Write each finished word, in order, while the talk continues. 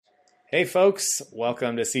Hey folks,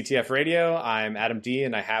 welcome to CTF Radio. I'm Adam D,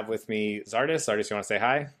 and I have with me Zardis. Zardis, you want to say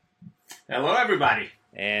hi? Hello, everybody.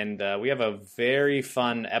 And we have a very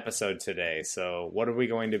fun episode today. So, what are we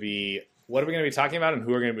going to be talking about, and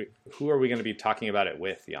who are we going to be talking about it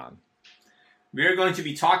with, Jan? We are going to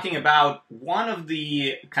be talking about one of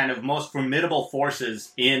the kind of most formidable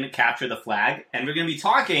forces in Capture the Flag, and we're going to be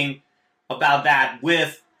talking about that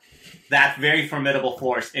with that very formidable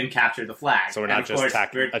force in Capture the Flag. So we're not just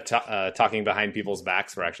talking behind people's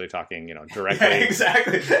backs. We're actually talking, directly.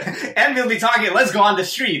 Exactly. And we'll be talking, let's go on the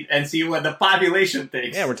street and see what the population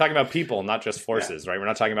thinks. Yeah, we're talking about people, not just forces, right? We're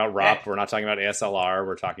not talking about ROP. We're not talking about ASLR.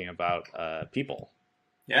 We're talking about people.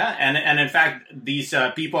 Yeah, and in fact, these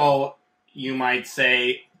people, you might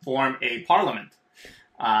say, form a parliament.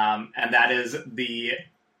 And that is the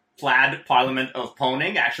Plaid Parliament of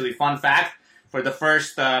Poning. Actually, fun fact, for the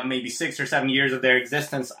first maybe 6 or 7 years of their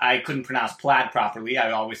existence, I couldn't pronounce plaid properly.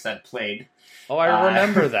 I always said plaid. Oh, I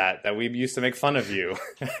remember that we used to make fun of you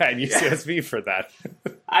at UCSB for that.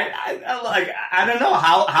 I don't know.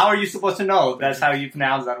 How are you supposed to know that's how you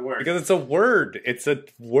pronounce that word? Because it's a word. It's a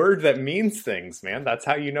word that means things, man. That's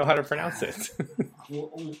how you know how to pronounce it.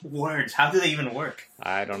 Words. How do they even work?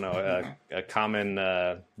 I don't know. A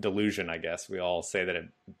common delusion, I guess. We all say that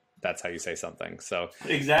that's how you say something. So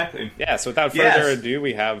exactly. Yeah. So without further ado,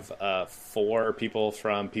 we have 4 people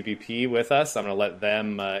from PPP with us. I'm going to let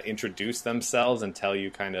them introduce themselves and tell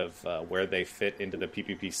you kind of where they fit into the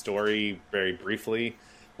PPP story very briefly.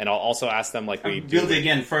 And I'll also ask them, like we do. We'll dig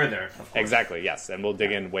in further. Exactly. Yes. And we'll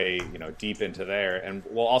dig in way, deep into there. And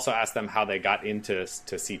we'll also ask them how they got into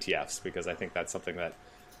CTFs, because I think that's something that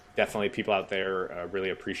definitely people out there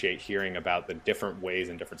really appreciate hearing about, the different ways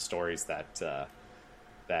and different stories that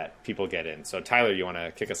people get in. So Tyler, you want to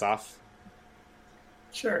kick us off?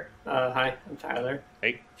 Sure. Hi, I'm Tyler.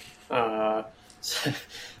 Hey. So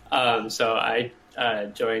I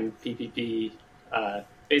joined PPP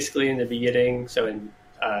basically in the beginning, so in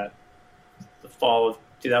the fall of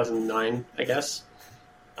 2009, I guess.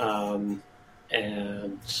 And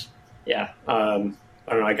yeah, I don't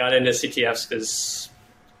know, I got into CTFs because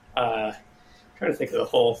I'm trying to think of the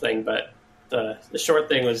whole thing, but the short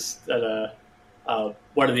thing was that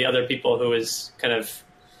one of the other people who was kind of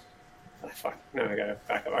I gotta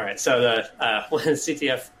back up. All right, so when the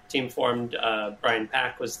CTF team formed, Brian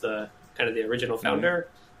Pack was the original founder,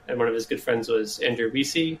 and one of his good friends was Andrew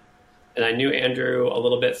Weesey, and I knew Andrew a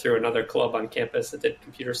little bit through another club on campus that did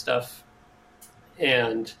computer stuff,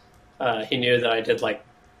 and he knew that I did like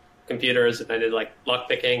computers and I did like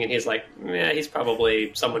lockpicking, and he's like, yeah, he's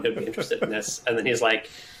probably someone who'd be interested in this, and then he's like,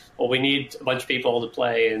 well, we need a bunch of people to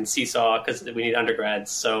play in Seesaw because we need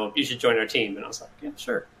undergrads, so you should join our team. And I was like, yeah,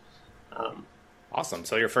 sure. Awesome.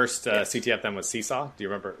 So your first CTF then was Seesaw? Do you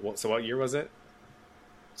remember? So what year was it?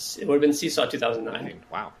 It would have been Seesaw 2009.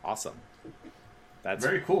 Wow, awesome. That's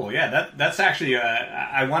very cool. Yeah, that's actually,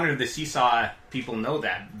 I wonder if the Seesaw people know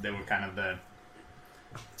that. They were kind of the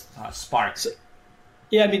sparks.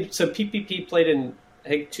 Yeah, I mean, so PPP played in, I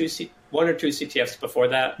think, 1 or 2 CTFs before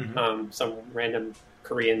that, some random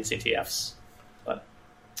Korean CTFs, but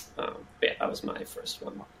yeah, that was my first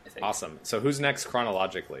one, I think. Awesome. So who's next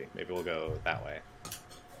chronologically? Maybe we'll go that way.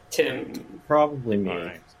 Tim. Probably me. All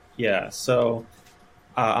right. Yeah, so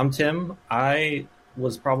I'm Tim. I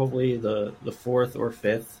was probably the 4th or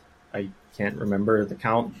 5th, I can't remember the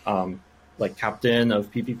count, like captain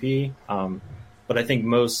of PPP. But I think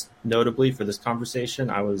most notably for this conversation,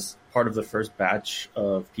 I was part of the first batch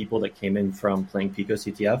of people that came in from playing Pico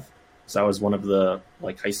CTF. So I was one of the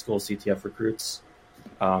high school CTF recruits.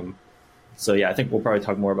 So yeah, I think we'll probably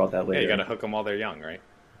talk more about that later. Yeah, you got to hook them while they're young, right?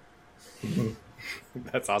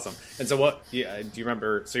 That's awesome. And so what, do you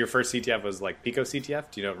remember, so your first CTF was like Pico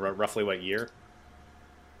CTF? Do you know roughly what year?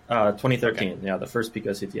 2013, yeah, the first Pico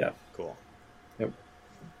CTF. Cool. Yep.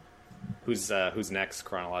 Who's next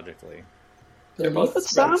chronologically? They're both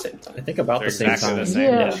around the same time. I think about They're the same exactly time. the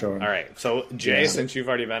same. Yeah, sure. All right. So Jay, since you've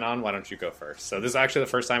already been on, why don't you go first? So this is actually the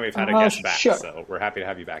first time we've had a guest back, sure. So we're happy to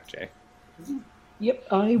have you back, Jay. Yep,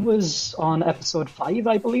 I was on episode 5,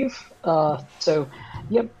 I believe. I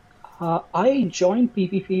joined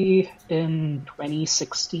PPP in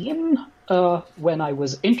 2016 when I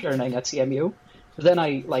was interning at CMU. Then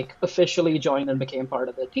I officially joined and became part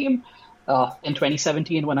of the team in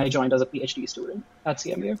 2017 when I joined as a PhD student at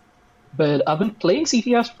CMU. But I've been playing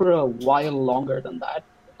CTFs for a while longer than that,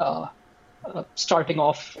 starting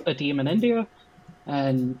off a team in India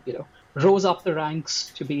and, rose up the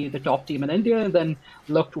ranks to be the top team in India, and then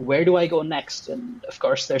looked, where do I go next? And of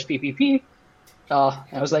course, there's PPP.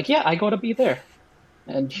 I was like, yeah, I got to be there.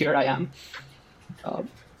 And here I am.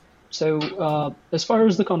 So as far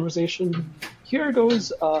as the conversation here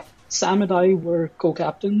goes, Sam and I were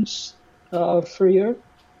co-captains for a year,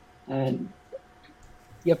 and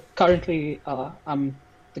yep, currently I'm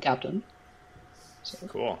the captain. So.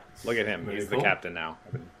 Cool. Look at him. He's cool. the captain now.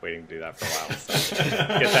 I've been waiting to do that for a while. So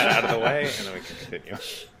get that out of the way, and then we can continue.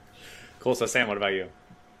 Cool. So, Sam, what about you?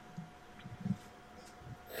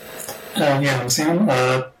 Yeah, I'm Sam.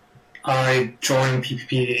 I joined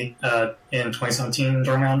PPP in 2017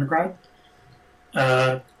 during my undergrad.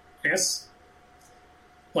 I guess,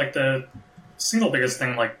 like, the single biggest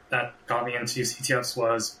thing like that got me into CTFs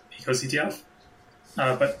was Pico CTF.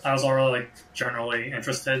 But I was already like generally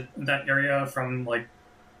interested in that area from like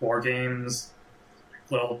war games,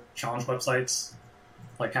 little challenge websites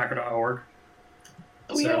like hacker.org.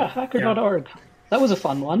 Oh yeah, hacker.org. Yeah. That was a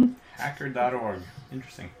fun one. Hacker.org.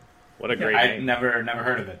 Interesting. What a great I'd name. never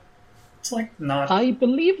heard of it. It's like not. I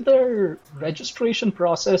believe their registration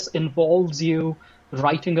process involves you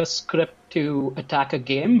writing a script to attack a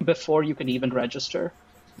game before you can even register.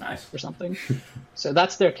 Nice. Or something. So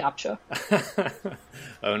that's their CAPTCHA.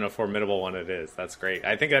 Oh, and a formidable one it is. That's great.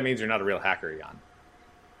 I think that means you're not a real hacker, Jan.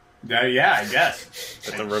 Yeah, I guess.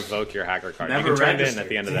 But to revoke your hacker card. Never You can turn it in registered. at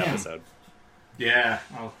the end of the episode. Yeah.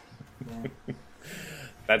 Oh.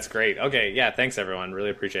 That's great. Okay, yeah, thanks everyone. Really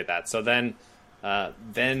appreciate that. So then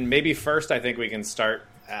maybe first I think we can start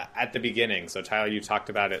at the beginning. So Tyler, you talked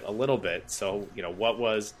about it a little bit. So,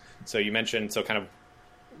 you mentioned, so kind of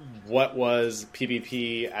what was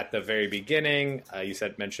PPP at the very beginning? You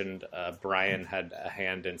mentioned Brian had a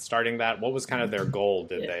hand in starting that. What was kind of their goal?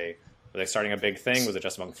 Were they starting a big thing? Was it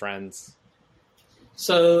just among friends?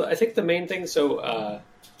 So I think the main thing,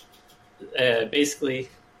 basically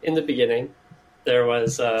in the beginning, there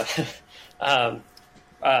was, so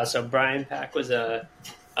Brian Pack was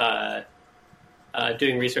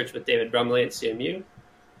doing research with David Brumley at CMU.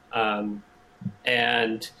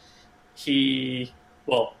 And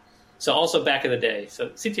so also back in the day, so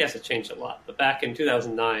CTS has changed a lot, but back in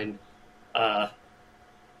 2009, I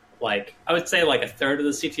would say like a third of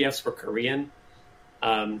the CTFs were Korean,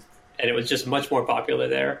 and it was just much more popular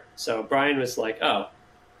there. So Brian was like,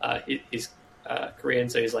 he's Korean,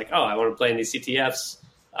 so he's like, I want to play in these CTFs.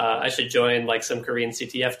 I should join like some Korean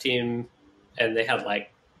CTF team, and they'd have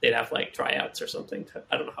tryouts or something.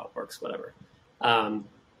 I don't know how it works, whatever.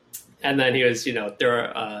 And then he was,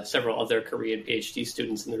 there are several other Korean PhD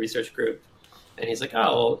students in the research group. And he's like,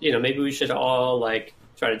 maybe we should all,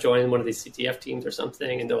 try to join one of these CTF teams or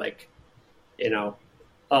something. And they're like,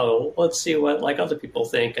 let's see what, other people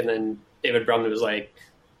think. And then David Brumley was like,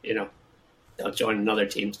 I'll join another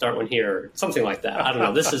team, start one here, or something like that. I don't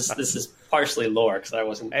know. This is partially lore, because I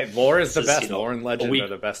wasn't... Hey, lore is the best. Lore and legend are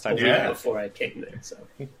the best type of week before I came there, so...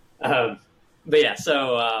 but yeah,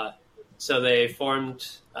 so they formed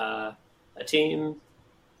a team.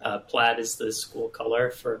 Plaid is the school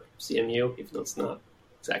color for CMU, even though it's not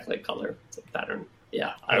exactly a color; it's a pattern.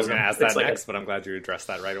 Yeah, I was going to ask that next, but I'm glad you addressed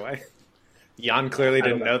that right away. Jan clearly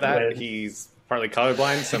didn't know that. He's partly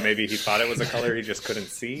colorblind, so maybe he thought it was a color he just couldn't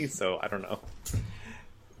see. So I don't know.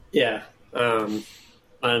 Yeah, and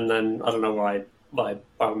then I don't know why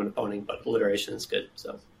Parliament opponing, but alliteration is good.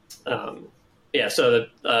 So. Yeah, so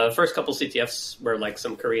the first couple CTFs were like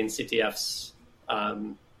some Korean CTFs,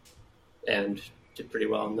 and did pretty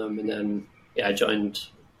well in them. And then, I joined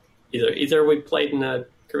either we played in a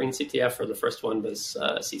Korean CTF or the first one was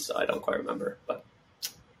Seesaw. I don't quite remember, but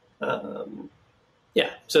so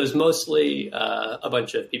it was mostly a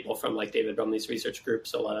bunch of people from like David Brumley's research group,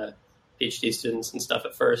 so a lot of PhD students and stuff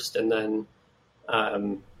at first, and then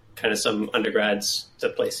kind of some undergrads to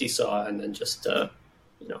play Seesaw, and then just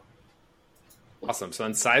Awesome. So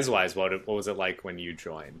then size-wise, what was it like when you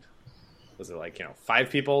joined? Was it like, 5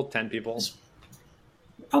 people, 10 people?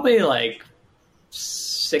 Probably like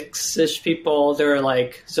 6-ish people. There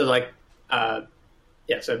were so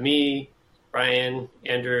me, Brian,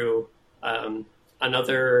 Andrew,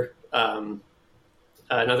 another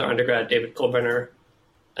undergrad, David Kolbrenner,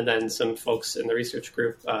 and then some folks in the research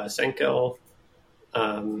group, Senkil,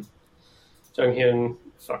 Junghyun,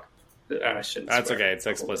 I shouldn't That's swear. okay. It's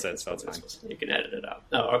explicit, so it's fine. You can edit it out.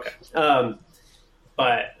 Oh, okay.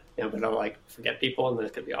 But don't forget people, and then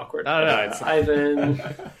it could be awkward. No, it's Ivan,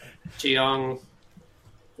 Jiyoung.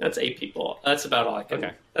 That's 8 people. That's about all I can.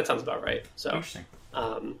 Okay. That sounds about right. So interesting.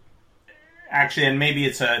 Actually, and maybe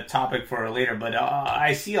it's a topic for later, but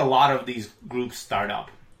I see a lot of these groups start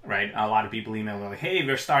up. Right, a lot of people email like, "Hey,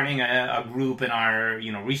 we're starting a group in our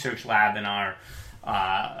research lab in our."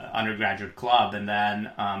 Undergraduate club, and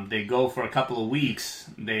then they go for a couple of weeks,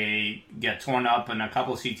 they get torn up in a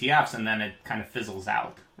couple of CTFs, and then it kind of fizzles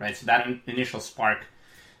out, right? So that initial spark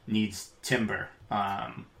needs timber.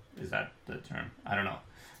 Is that the term? I don't know.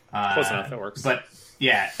 Close enough. That works. But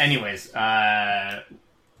yeah. Anyways,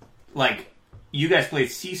 like you guys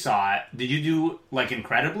played Seesaw. Did you do like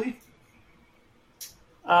incredibly?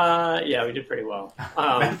 Yeah, we did pretty well.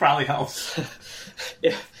 That probably helps.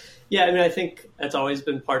 Yeah. I mean, I think that's always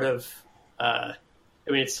been part of. I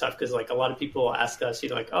mean, it's tough because like a lot of people ask us,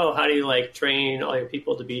 like, oh, how do you like train all your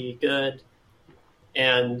people to be good?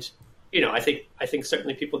 And I think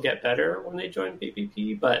certainly people get better when they join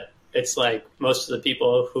PPP, but it's like most of the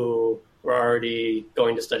people who were already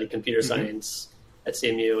going to study computer science at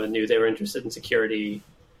CMU and knew they were interested in security,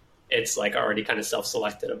 it's like already kind of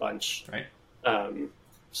self-selected a bunch. Right.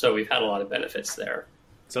 So we've had a lot of benefits there.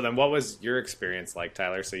 So then what was your experience like,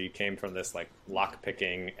 Tyler? So you came from this like lock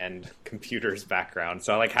picking and computers background.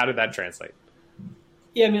 So like how did that translate?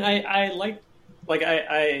 Yeah, I mean, I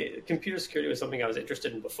computer security was something I was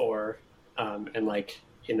interested in before. And like,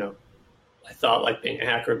 I thought like being a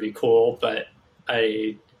hacker would be cool, but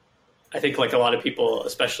I think like a lot of people,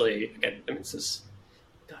 especially again, I mean, this is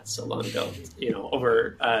so long ago,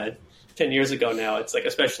 over 10 years ago now, it's like,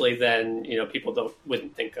 especially then, people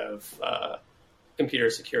wouldn't think of computer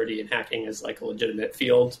security and hacking as like a legitimate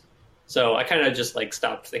field. So I kind of just like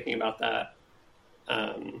stopped thinking about that.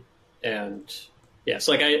 And yeah,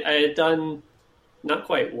 so like I had done not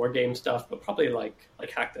quite war game stuff, but probably like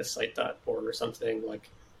hackthisite.org or something. Like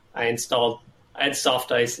I had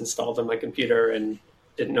soft ice installed on my computer and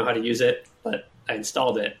didn't know how to use it, but I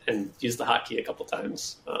installed it and used the hotkey a couple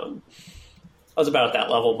times. I was about at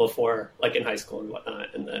that level before, like in high school and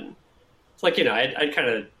whatnot. And then it's like, I kind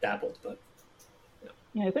of dabbled, but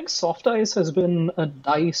Yeah, I think soft ice has been a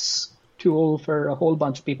nice tool for a whole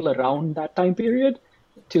bunch of people around that time period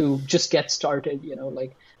to just get started,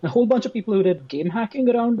 like a whole bunch of people who did game hacking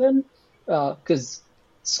around then, because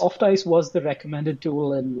soft ice was the recommended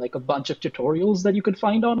tool in like a bunch of tutorials that you could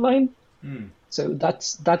find online. So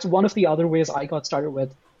that's one of the other ways I got started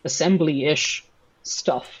with assembly-ish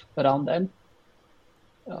stuff around then.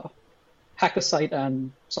 Hackasite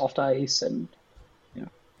and soft ice and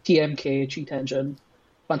TMK, cheat engine,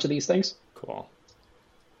 bunch of these things. Cool.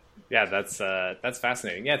 Yeah, that's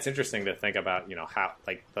fascinating. Yeah, it's interesting to think about, how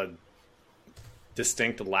like the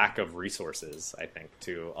distinct lack of resources, I think,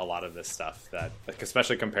 to a lot of this stuff that, like,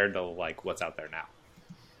 especially compared to like what's out there now.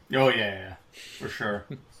 Oh yeah, for sure.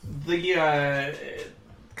 The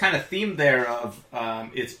kind of theme there of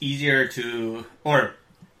it's easier to, or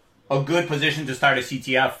a good position to start a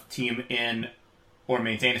CTF team in, or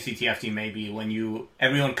maintain a CTF team maybe when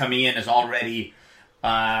everyone coming in is already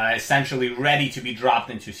essentially ready to be dropped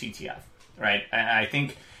into CTF, right? I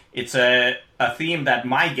think it's a theme that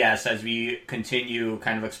my guess as we continue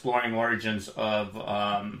kind of exploring origins of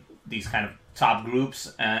these kind of top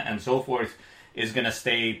groups and so forth is going to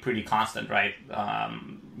stay pretty constant, right?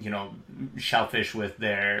 Shellfish with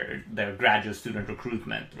their graduate student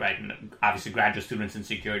recruitment, right? And obviously graduate students in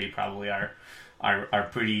security probably are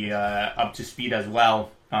pretty up to speed as well.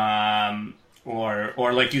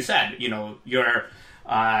 Or like you said, your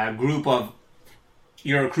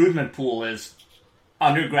your recruitment pool is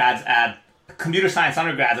undergrads at computer science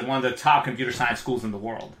undergrads at one of the top computer science schools in the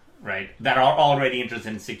world, right? That are already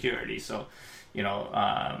interested in security. So,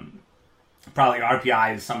 probably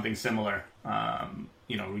RPI is something similar,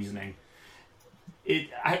 reasoning.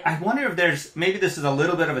 I wonder if there's, maybe this is a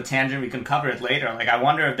little bit of a tangent, we can cover it later. Like, I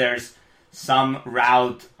wonder if there's some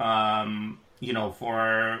route,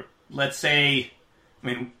 for, let's say,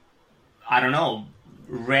 I don't know,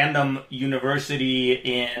 random university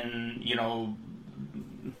in,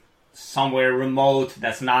 somewhere remote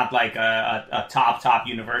that's not like a top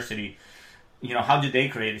university. How did they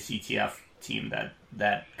create a CTF team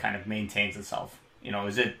that kind of maintains itself?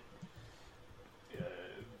 Is it...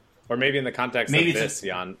 or maybe in the context of this,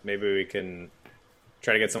 Jan, maybe we can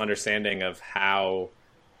try to get some understanding of how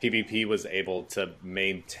PPP was able to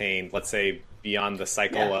maintain, let's say, beyond the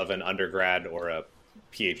cycle of an undergrad or a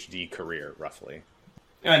PhD career, roughly.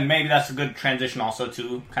 And maybe that's a good transition also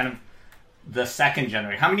to kind of the second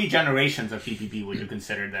generation. How many generations of PPP would you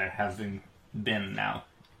consider there have been now?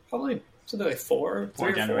 Probably something like four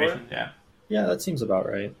generations, yeah. Yeah, that seems about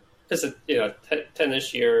right. Because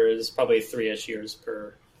 10-ish years, probably 3-ish years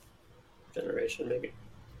per generation, maybe.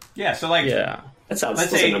 Yeah, so like... Yeah. That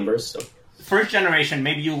sounds like numbers. So. First generation,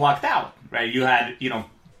 maybe you lucked out, right? You had,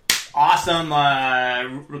 awesome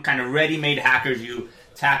kind of ready-made hackers. You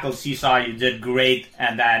tackled Seesaw, you did great,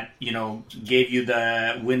 and that, gave you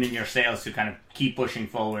the wind in your sails to kind of keep pushing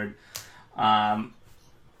forward.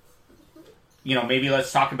 Maybe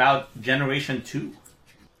let's talk about Generation 2.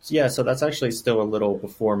 Yeah, so that's actually still a little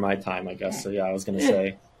before my time, I guess. So yeah, I was going to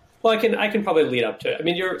say Well, I can probably lead up to it. I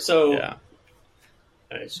mean, Yeah.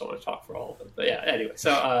 I just don't want to talk for all of them, but yeah. Anyway,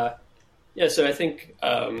 so so I think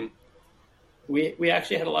we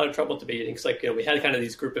actually had a lot of trouble at the beginning. Cause we had kind of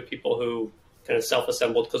these group of people who kind of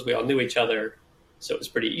self-assembled because we all knew each other, so it was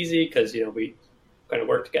pretty easy because we kind of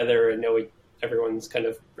work together and know everyone's kind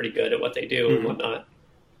of pretty good at what they do and whatnot.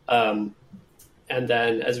 And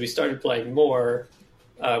then as we started playing more,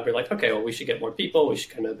 we're like, okay, well, we should get more people. We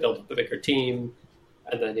should kind of build up a bigger team.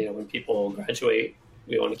 And then, when people graduate,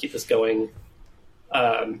 we want to keep this going.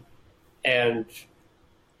 And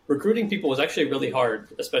recruiting people was actually really hard,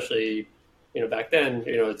 especially, back then,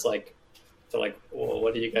 it's like, they're like, well,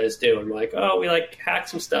 what do you guys do? And we're like, oh, we hack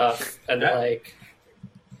some stuff. And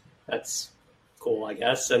that's cool, I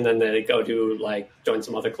guess. And then they go to join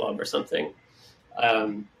some other club or something.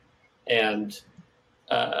 I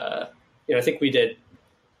think we did,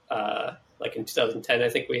 in 2010, I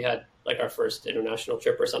think we had our first international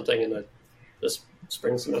trip or something in the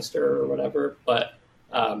spring semester or whatever. But,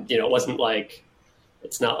 it wasn't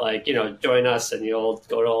it's not join us and you'll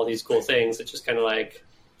go to all these cool things. It's just kind of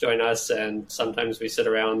join us. And sometimes we sit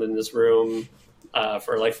around in this room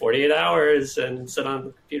for 48 hours and sit on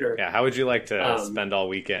the computer. Yeah. How would you like to spend all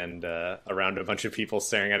weekend around a bunch of people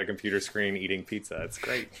staring at a computer screen, eating pizza? It's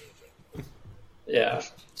great. Yeah.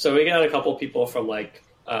 So we got a couple people from it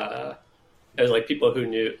was people who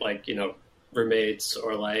knew roommates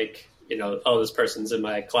or oh, this person's in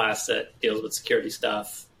my class that deals with security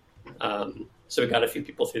stuff. So we got a few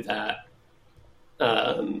people through that.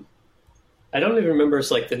 I don't even remember. It's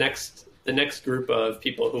the next group of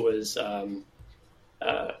people who was,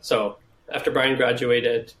 so after Brian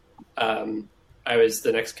graduated, I was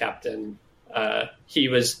the next captain. He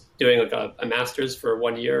was doing a master's for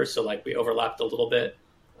 1 year. So we overlapped a little bit,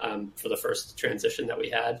 for the first transition that we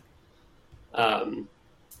had.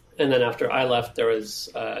 And then after I left, there was,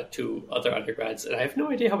 2 other undergrads, and I have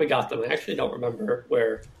no idea how we got them. I actually don't remember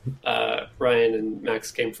where, Ryan and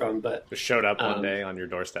Max came from, but just showed up one day on your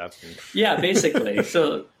doorstep. Yeah, basically.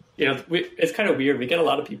 So, it's kind of weird. We get a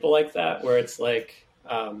lot of people like that where it's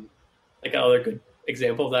another good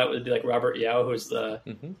example of that would be Robert Yao, who's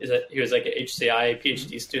he was an HCI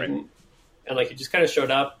PhD student. Right. And he just kind of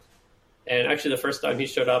showed up. And actually the first time he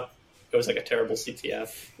showed up, it was a terrible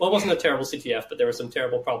CTF. Well, it wasn't a terrible CTF, but there were some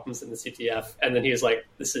terrible problems in the CTF. And then he was like,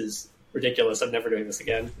 this is ridiculous. I'm never doing this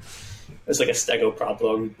again. It was a stego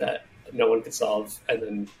problem that no one could solve. And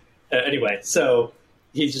then anyway, so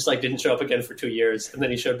he just didn't show up again for 2 years. And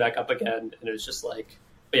then he showed back up again. And it was just but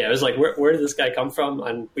yeah, it was where did this guy come from?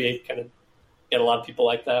 And we kind of get a lot of people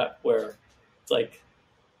like that where it's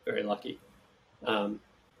very lucky. But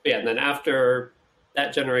yeah, and then after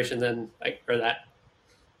that generation, then or that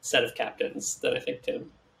set of captains, then I think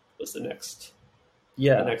Tim was the next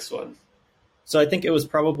one. So I think it was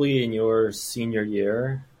probably in your senior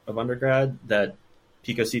year of undergrad that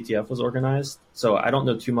Pico CTF was organized. So I don't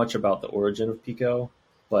know too much about the origin of Pico,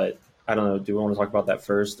 but I don't know. Do we want to talk about that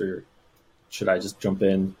first, or should I just jump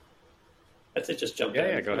in? I'd say just jump in.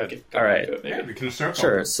 Yeah, go ahead. All right. Yeah, we can start.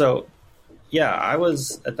 Sure. So, yeah, I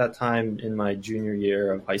was at that time in my junior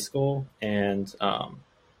year of high school, and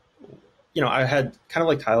I had kind of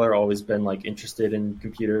like Tyler always been interested in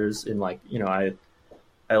computers, and I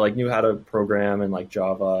knew how to program in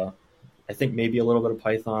Java. I think maybe a little bit of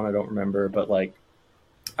Python. I don't remember, but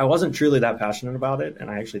I wasn't truly that passionate about it, and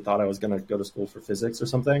I actually thought I was going to go to school for physics or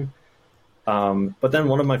something. But then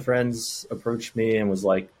one of my friends approached me and was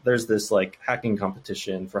like, there's this hacking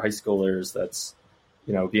competition for high schoolers that's,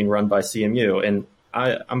 being run by CMU. And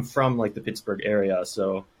I'm from the Pittsburgh area.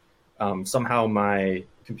 So, somehow my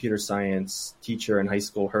computer science teacher in high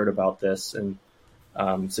school heard about this and,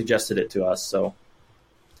 suggested it to us. So,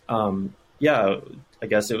 yeah, I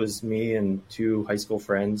guess it was me and 2 high school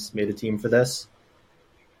friends made a team for this.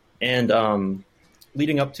 And,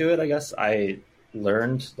 leading up to it, I guess I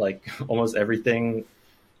learned almost everything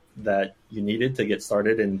that you needed to get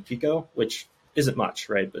started in Pico, which isn't much,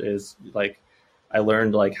 right? But is I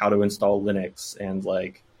learned how to install Linux and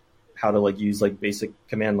how to use basic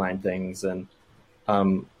command line things. And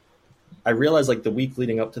I realized the week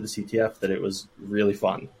leading up to the CTF that it was really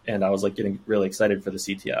fun, and I was getting really excited for the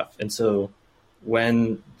CTF. And so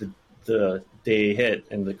when the day hit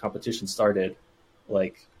and the competition started,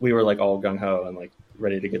 we were all gung ho and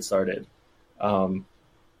ready to get started.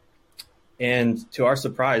 And to our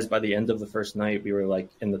surprise, by the end of the first night, we were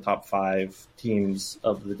in the top 5 teams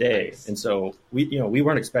of the day. Nice. And so we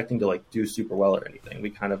weren't expecting to do super well or anything. We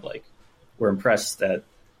kind of were impressed at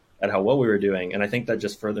how well we were doing. And I think that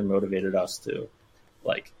just further motivated us to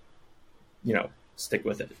stick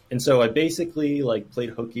with it. And so I basically played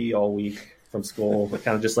hooky all week. from school,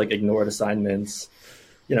 kind of just like ignored assignments,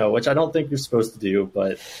 which I don't think you're supposed to do,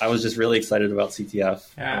 but I was just really excited about CTF.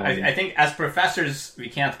 Yeah, I think as professors, we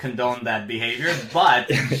can't condone that behavior,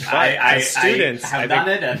 but as students, I have done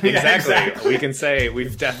it. And, exactly. We can say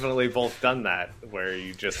we've definitely both done that, where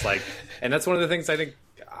you just like, and that's one of the things I think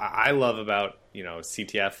I love about,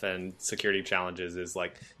 CTF and security challenges is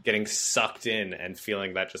like getting sucked in and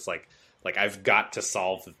feeling that just like I've got to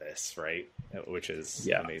solve this, right? Which is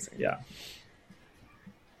amazing. Yeah.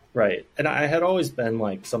 Right. And I had always been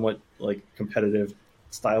like somewhat like competitive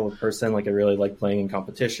style of person. Like I really like playing in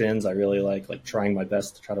competitions. I really like trying my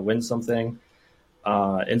best to try to win something.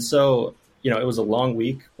 And so, it was a long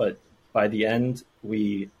week, but by the end,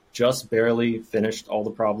 we just barely finished all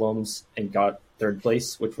the problems and got third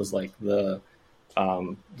place, which was like the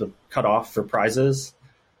cutoff for prizes.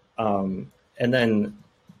 And then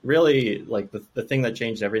really like the thing that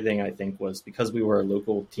changed everything, I think, was because we were a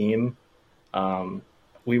local team.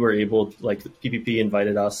 We were able to, like, PPP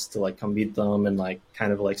invited us to like come meet them and like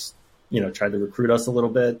kind of like, tried to recruit us a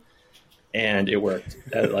little bit, and it worked.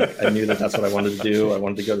 I knew that's what I wanted to do. I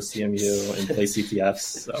wanted to go to CMU and play CTFs.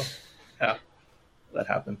 So yeah, that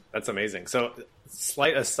happened. That's amazing. So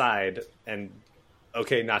slight aside, and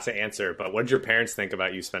okay, not to answer, but what did your parents think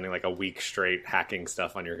about you spending like a week straight hacking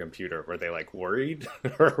stuff on your computer? Were they like worried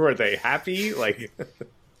or were they happy? Like,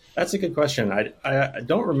 that's a good question. I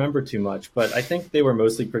don't remember too much, but I think they were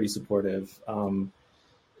mostly pretty supportive.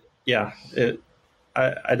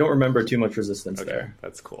 I don't remember too much resistance there.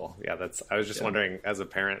 That's cool. Yeah, I was just wondering as a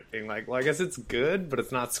parent being like, well, I guess it's good, but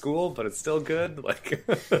it's not school, but it's still good. Like,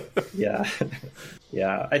 yeah.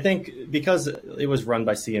 I think because it was run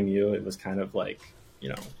by CMU, it was kind of like,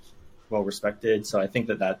 well respected. So I think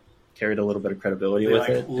that carried a little bit of credibility with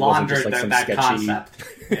it. Laundered like that sketchy concept.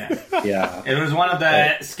 Yeah. Yeah. It was one of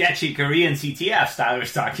the sketchy Korean CTFs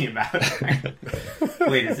Tyler's talking about.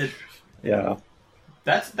 Wait, is it? Yeah.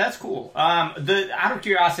 That's cool. Out of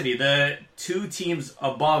curiosity, the two teams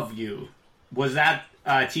above you, was that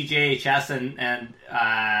TJHS and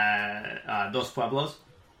Dos Pueblos?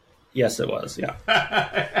 Yes, it was. Yeah.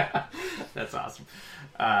 That's awesome.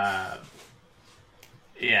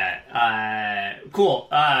 Cool.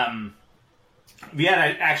 We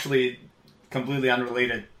had actually completely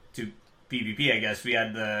unrelated to PPP, I guess. We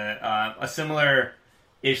had a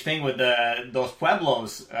similar-ish thing with the Dos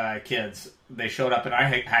Pueblos kids. They showed up at our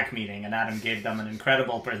hack meeting, and Adam gave them an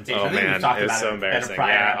incredible presentation. Oh, I think man, we've talked it was about so it embarrassing.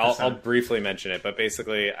 Yeah, I'll briefly mention it, but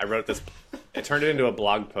basically I wrote this. It turned it into a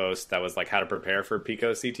blog post that was like how to prepare for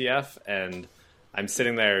Pico CTF, and I'm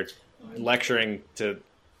sitting there lecturing to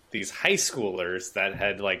these high schoolers that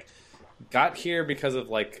had like got here because of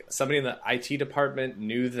like somebody in the IT department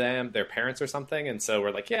knew their parents or something, and so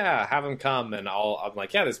we're like, yeah, have them come, and I'm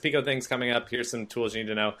like, yeah, this Pico thing's coming up, here's some tools you need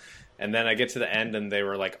to know. And then I get to the end and they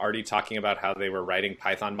were like already talking about how they were writing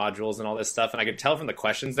Python modules and all this stuff, and I could tell from the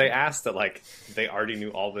questions they asked that like they already knew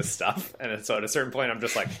all this stuff. And so at a certain point I'm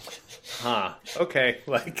just like, okay,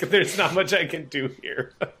 like there's not much I can do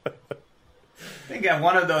here. I think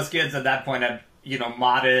one of those kids at that point had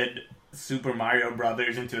modded Super Mario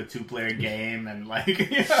Brothers into a 2-player game, and like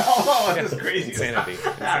all this crazy insanity.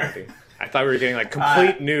 I thought we were getting like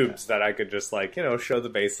complete noobs that I could just like show the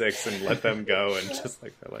basics and let them go, and just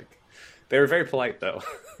like they were very polite though.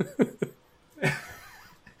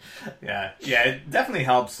 Yeah, it definitely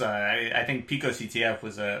helps. I think Pico CTF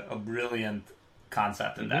was a brilliant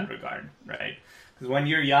concept in that regard, right? Because when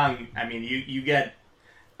you're young, I mean, you get.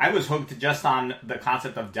 I was hooked just on the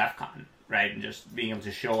concept of DEF CON, right? And just being able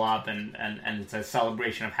to show up and it's a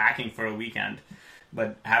celebration of hacking for a weekend.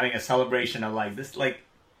 But having a celebration of like this, like,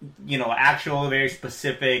 actual very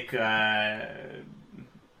specific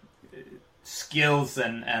skills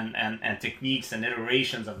and techniques and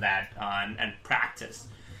iterations of that and practice.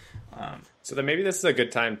 So then maybe this is a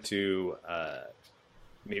good time to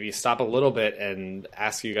maybe stop a little bit and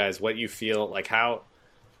ask you guys what you feel like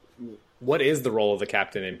what is the role of the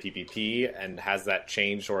captain in PPP, and has that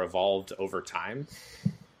changed or evolved over time?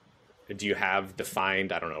 Do you have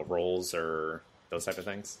defined, roles or those type of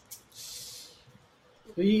things?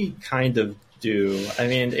 We kind of do. I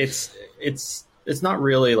mean, it's not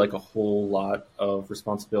really like a whole lot of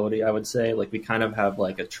responsibility, I would say. Like we kind of have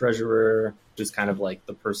like a treasurer who's kind of like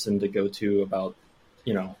the person to go to about,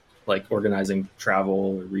 like organizing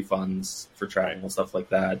travel or refunds for travel and stuff like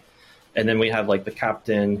that. And then we have like the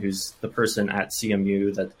captain, who's the person at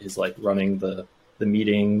CMU that is like running the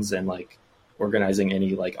meetings and like organizing any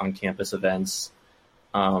like on campus events.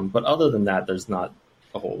 But other than that, there's not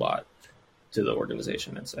a whole lot to the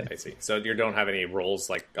organization, I'd say. I see. So you don't have any roles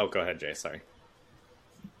like, go ahead, Jay, sorry.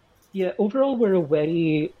 Yeah, overall, we're a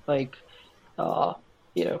very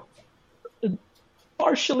you know,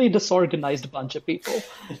 partially disorganized bunch of people,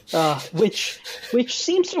 which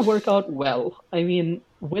seems to work out well. I mean,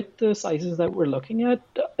 with the sizes that we're looking at,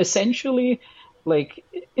 essentially, like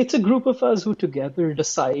it's a group of us who together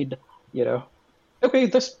decide, okay,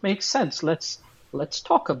 this makes sense. Let's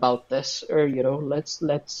talk about this, or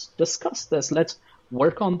let's discuss this. Let's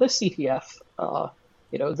work on this CTF.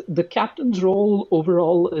 The captain's role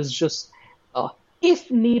overall is just, if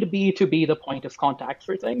need be, to be the point of contact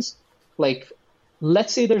for things. Like,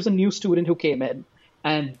 let's say there's a new student who came in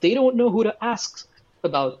and they don't know who to ask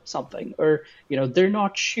about something, or they're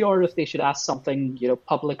not sure if they should ask something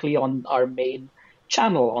publicly on our main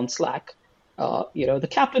channel on Slack. The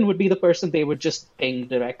captain would be the person they would just ping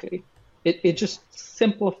directly. It just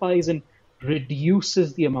simplifies and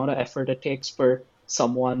reduces the amount of effort it takes for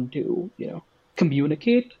someone to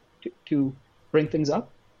communicate to bring things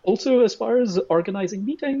up. Also, as far as organizing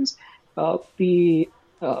meetings,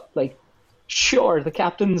 sure, the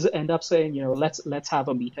captains end up saying, let's have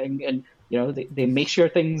a meeting, and they make sure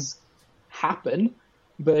things happen,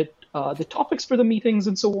 but the topics for the meetings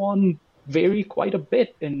and so on vary quite a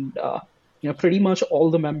bit, and pretty much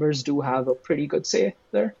all the members do have a pretty good say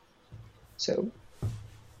there. So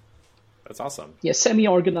that's awesome. Yeah,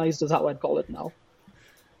 semi-organized is how I'd call it now.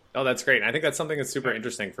 Oh, that's great. And I think that's something that's super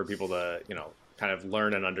interesting for people to kind of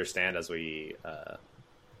learn and understand as we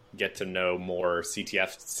get to know more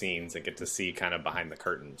CTF scenes and get to see kind of behind the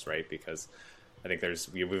curtains, right? Because I think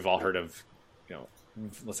we've all heard of,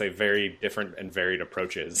 let's say very different and varied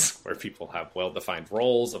approaches where people have well-defined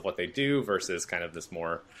roles of what they do versus kind of this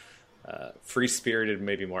more free-spirited,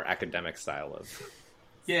 maybe more academic style of.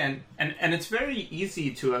 Yeah, and it's very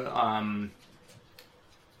easy to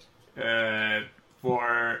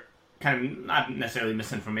for kind of not necessarily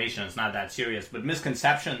misinformation, it's not that serious, but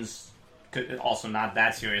misconceptions could also not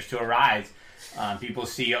that serious to arise. People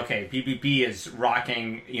see, okay, PPP is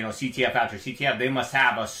rocking, CTF after CTF. They must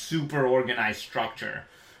have a super organized structure,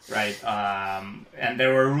 right? And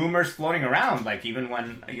there were rumors floating around, like even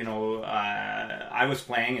when, I was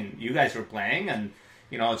playing and you guys were playing, and,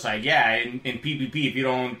 it's like, yeah, in PPP, if you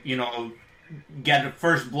don't, get the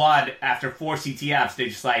first blood after 4 CTFs, they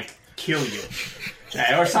just, like, kill you.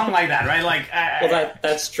 Right? Or something like that, right? Like,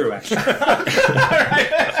 that's true, actually.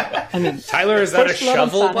 I mean, Tyler, is that a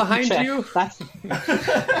shovel behind you? I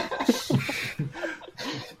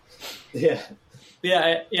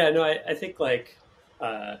think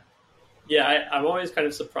I'm always kind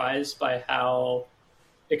of surprised by how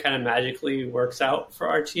it kind of magically works out for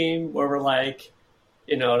our team, where we're like,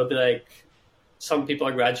 it'll be like some people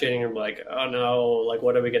are graduating and we're like, oh no, like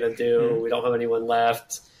what are we gonna do? Mm-hmm. We don't have anyone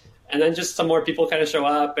left. And then just some more people kind of show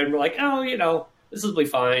up and we're like, oh, this will be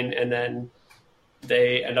fine. And then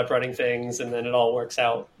they end up running things and then it all works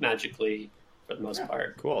out magically for the most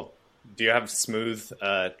part. Cool. Do you have smooth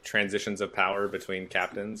transitions of power between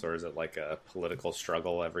captains, or is it like a political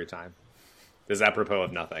struggle every time? This is apropos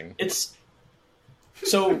of nothing.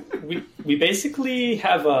 So we basically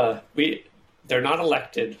have they're not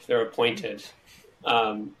elected, they're appointed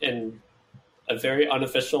in a very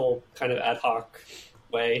unofficial kind of ad hoc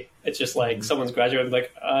way. It's just like someone's graduated,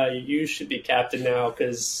 like, you should be captain now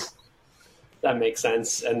because that makes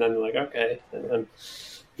sense. And then they're like, okay. And then,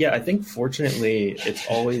 yeah, I think fortunately it's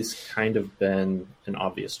always kind of been an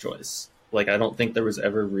obvious choice. Like, I don't think there was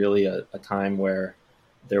ever really a time where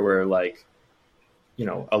there were like,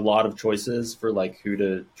 a lot of choices for like who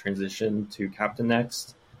to transition to captain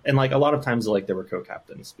next. And like a lot of times, like there were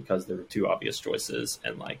co-captains because there were 2 obvious choices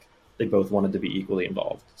and like they both wanted to be equally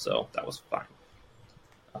involved. So that was fine.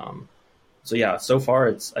 So yeah, so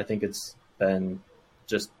far I think it's been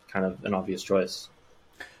just kind of an obvious choice.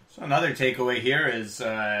 So another takeaway here is,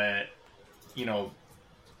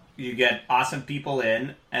 you get awesome people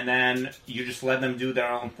in and then you just let them do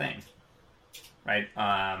their own thing, right?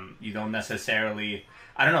 You don't necessarily,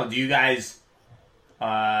 I don't know, do you guys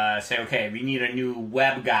say, okay, we need a new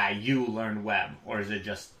web guy, you learn web, or is it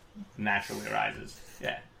just naturally arises?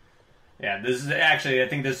 Yeah, this is actually, I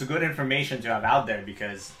think this is good information to have out there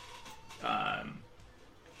because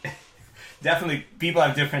definitely people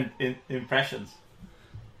have different impressions.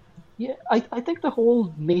 Yeah, I think the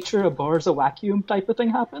whole nature of bars a vacuum type of thing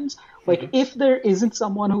happens. Like, if there isn't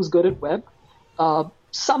someone who's good at web,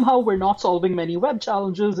 somehow we're not solving many web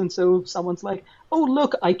challenges, and so someone's like, oh,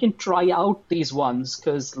 look, I can try out these ones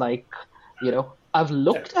because, like, I've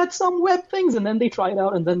looked at some web things, and then they try it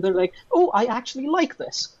out, and then they're like, oh, I actually like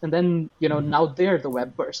this. And then, now they're the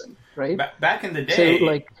web person, right? Back in the day, so,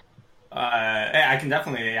 like, I can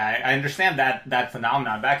definitely, I understand that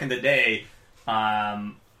phenomenon. Back in the day,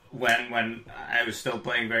 when I was still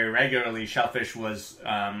playing very regularly, Shellfish was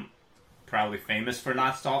probably famous for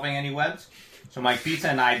not solving any webs. So Mike Pizza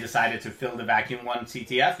and I decided to fill the Vacuum 1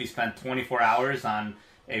 CTF. We spent 24 hours on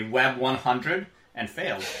a Web 100 and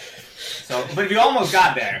failed. So, but we almost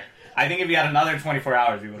got there. I think if we had another 24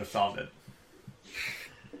 hours, we would have solved it.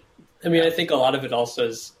 I mean, I think a lot of it also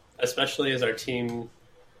is, especially as our team,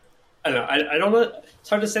 I don't know, I don't know, it's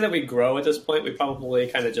hard to say that we grow at this point. We probably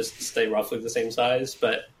kind of just stay roughly the same size,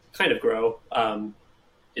 but kind of grow.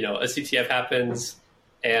 You know, a CTF happens,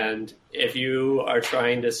 and if you are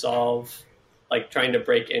trying to solve, like trying to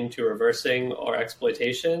break into reversing or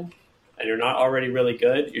exploitation, and you're not already really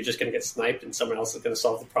good, you're just going to get sniped and someone else is going to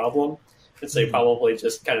solve the problem. And so you probably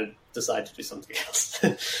just kind of decide to do something else,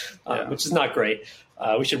 which is not great.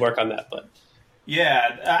 We should work on that. But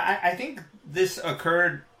yeah, I think this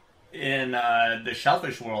occurred in the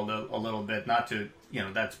Shellfish world a little bit. Not to,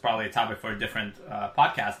 that's probably a topic for a different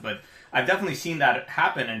podcast, but I've definitely seen that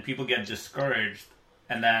happen and people get discouraged.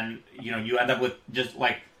 And then, you end up with just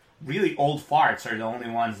like really old farts are the only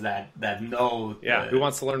ones that know. Yeah, who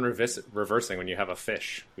wants to learn reversing when you have a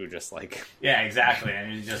fish who just like... Yeah, exactly.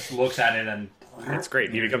 And he just looks at it and... It's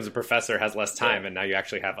great. He becomes a professor, has less time, and now you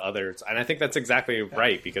actually have others. And I think that's exactly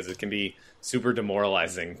right, because it can be super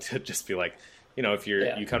demoralizing to just be like, if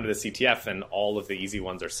you come to the CTF and all of the easy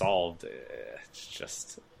ones are solved, it's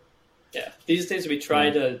just... Yeah, these days we try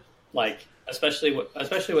to, like, especially when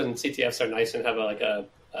CTFs are nice and have a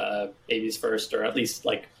babies first, or at least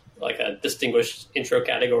like a distinguished intro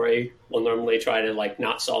category, we'll normally try to like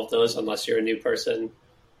not solve those unless you're a new person,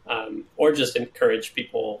 or just encourage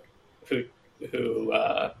people who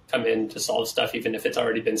come in to solve stuff even if it's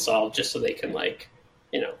already been solved, just so they can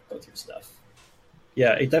go through stuff.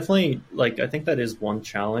 Yeah, it definitely, I think that is one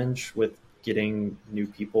challenge with getting new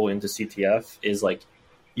people into CTF is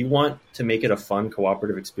you want to make it a fun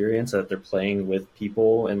cooperative experience, that they're playing with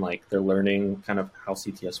people and they're learning kind of how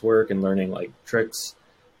CTFs work and learning tricks,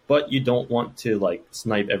 but you don't want to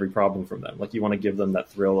snipe every problem from them. You want to give them that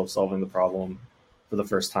thrill of solving the problem for the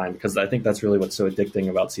first time, because I think that's really what's so addicting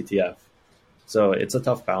about CTF. So it's a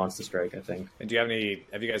tough balance to strike, I think. And have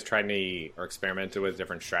you guys tried any or experimented with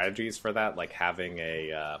different strategies for that? Like having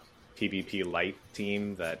a PPP light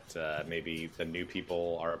team that maybe the new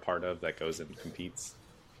people are a part of that goes and competes?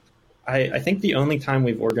 I think the only time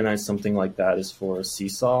we've organized something like that is for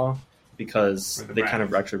Seesaw, because they kind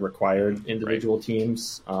of actually required individual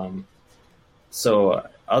teams. So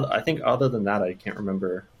I think other than that, I can't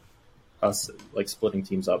remember us splitting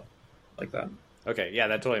teams up like that. Okay, yeah,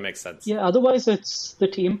 that totally makes sense. Yeah, otherwise it's the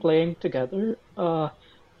team playing together.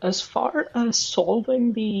 As far as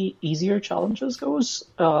solving the easier challenges goes,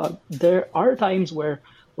 there are times where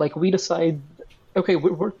we decide, okay,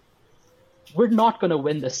 we're not going to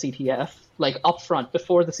win the CTF up front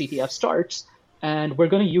before the CTF starts, and we're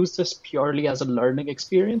going to use this purely as a learning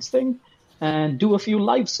experience thing and do a few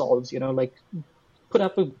live solves, put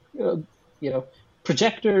up a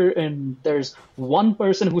projector, and there's one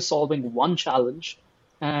person who's solving one challenge,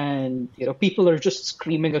 and people are just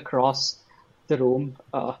screaming across the room.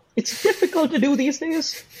 It's difficult to do these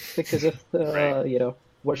days because of the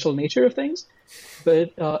virtual nature of things,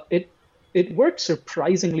 but it worked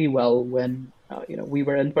surprisingly well when we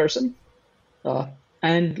were in person,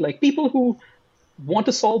 and people who want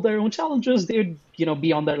to solve their own challenges, they'd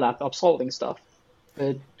be on their laptop solving stuff.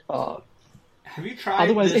 But have you tried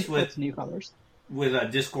otherwise this with newcomers?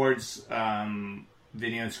 With Discord's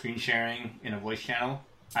video and screen sharing in a voice channel?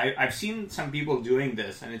 I've seen some people doing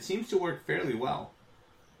this, and it seems to work fairly well.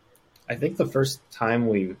 I think the first time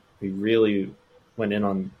we really went in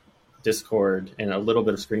on Discord and a little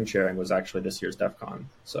bit of screen sharing was actually this year's DEF CON.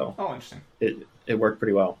 So interesting. It worked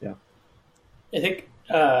pretty well, yeah. I think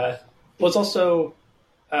it's also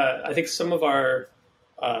I think some of our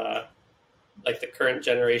the current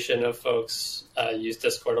generation of folks use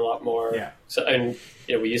Discord a lot more. Yeah. So, and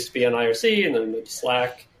we used to be on IRC and then moved to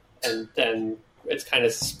Slack, and then it's kind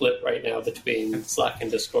of split right now between Slack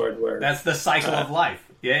and Discord. Where that's the cycle of life.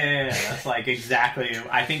 Yeah. That's exactly.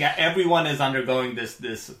 I think everyone is undergoing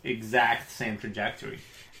this exact same trajectory.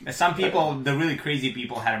 Some people, the really crazy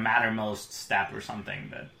people, had a Mattermost step or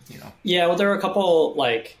something that Yeah, well, there are a couple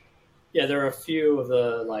there are a few of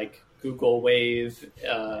the Google Wave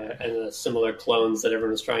and similar clones that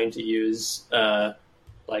everyone was trying to use, when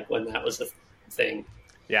that was the thing.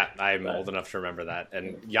 Yeah, I'm old enough to remember that.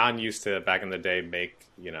 And Jan used to, back in the day, make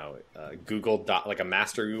Google Doc, a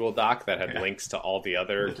master Google Doc that had links to all the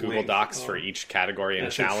other Google Docs for each category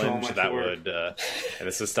and challenge that would. And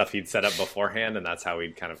this is stuff he'd set up beforehand, and that's how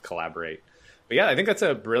we'd kind of collaborate. But yeah, I think that's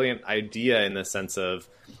a brilliant idea in the sense of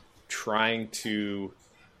trying to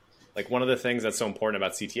like one of the things that's so important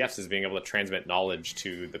about CTFs is being able to transmit knowledge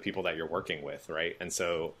to the people that you're working with, right? And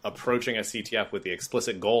so approaching a CTF with the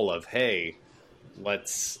explicit goal of, hey,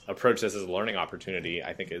 let's approach this as a learning opportunity,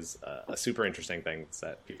 I think is a super interesting thing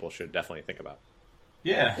that people should definitely think about.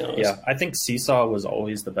 Yeah. I think Seesaw was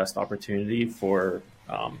always the best opportunity for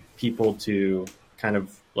people to kind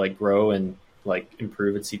of like grow and like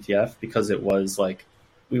improve at CTF, because it was like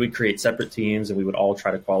we would create separate teams and we would all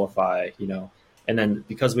try to qualify, and then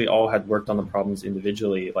because we all had worked on the problems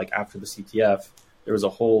individually, like after the CTF, there was a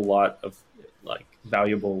whole lot of like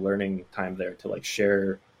valuable learning time there to like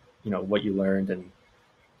share, what you learned and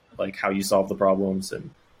like how you solve the problems.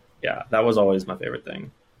 And yeah, that was always my favorite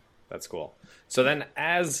thing. That's cool. So then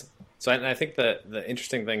and I think the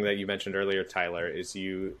interesting thing that you mentioned earlier, Tyler, is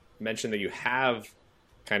you mentioned that you have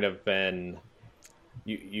kind of been,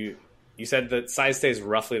 you said that size stays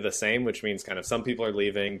roughly the same, which means kind of some people are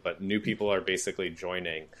leaving, but new people are basically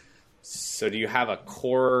joining. So do you have a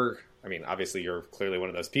core, I mean, obviously you're clearly one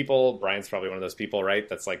of those people. Brian's probably one of those people, right?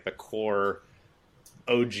 That's like the core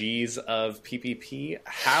OGs of PPP.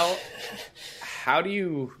 How do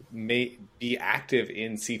you be active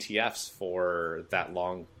in CTFs for that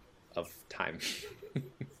long of time?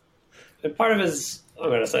 And part of it is, I'm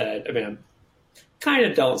going to say, I mean, I'm kind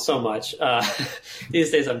of don't so much. These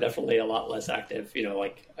days, I'm definitely a lot less active.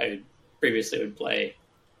 Like I previously would play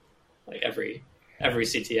like every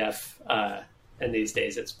CTF, and these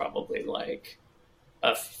days it's probably like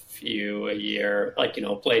a few a year. Like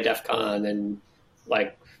play DEF CON and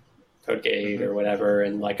like Codegate or whatever,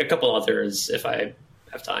 and like a couple others if I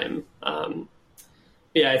have time. I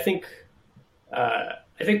think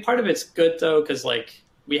part of it's good though, because like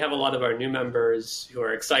we have a lot of our new members who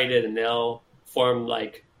are excited and they'll form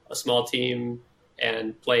like a small team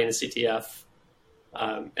and play in a CTF.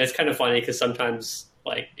 And it's kind of funny because sometimes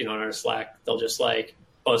like on our Slack they'll just like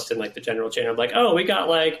post in like the general channel like, oh, we got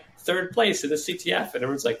like third place in the CTF, and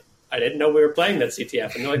everyone's like, I didn't know we were playing that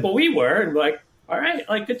CTF, and they're like, well, we were, and we're like, all right,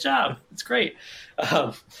 like good job, it's great.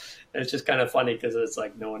 And it's just kind of funny because it's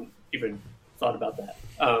like no one even thought about that.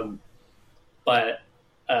 And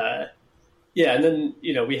then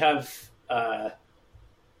we have like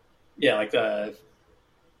kind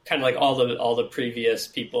of like all the previous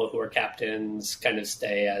people who are captains kind of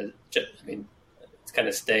stay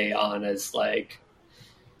on as like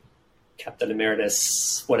Captain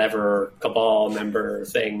Emeritus, whatever cabal member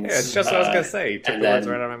things. Yeah, it's just what I was gonna say. You took the words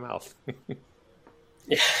right out of my mouth.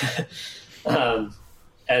 Yeah. And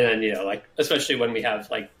then, like, especially when we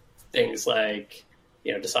have like things like,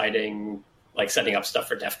 deciding like setting up stuff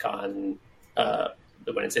for DEF CON,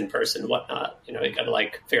 when it's in person and whatnot, you got to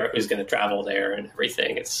like figure out who's going to travel there and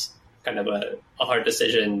everything. It's kind of a hard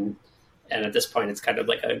decision. And at this point, it's kind of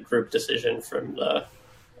like a group decision from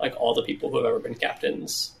all the people who have ever been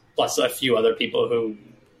captains, plus a few other people who,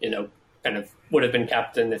 kind of would have been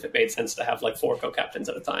captain if it made sense to have like 4 co-captains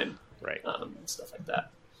at a time. Right. Stuff like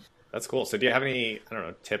that. That's cool. So do you have any,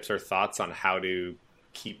 tips or thoughts on how to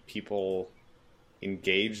keep people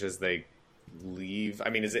engaged as they leave? I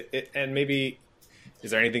mean, is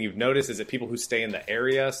there anything you've noticed? Is it people who stay in the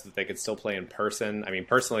area so that they could still play in person? I mean,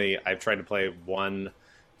 personally, I've tried to play one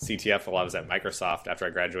CTF while I was at Microsoft after I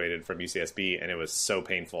graduated from UCSB, and it was so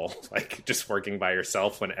painful. Like, just working by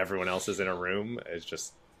yourself when everyone else is in a room is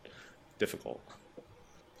just difficult.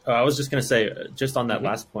 I was just going to say, just on that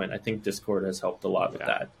last point, I think Discord has helped a lot with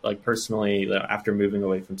that. Like, personally, after moving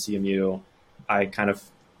away from CMU, I kind of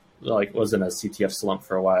like was in a CTF slump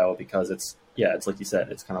for a while because it's like you said,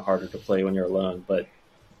 it's kind of harder to play when you're alone. But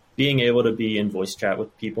being able to be in voice chat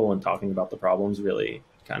with people and talking about the problems really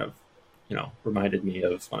kind of, reminded me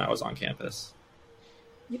of when I was on campus.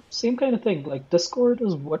 Yep, same kind of thing. Like, Discord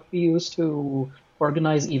is what we use to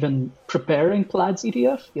organize even preparing Plaid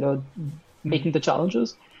CTF, making the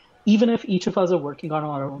challenges. Even if each of us are working on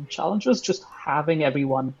our own challenges, just having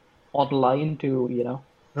everyone online to,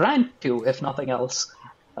 rant to, if nothing else,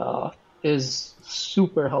 is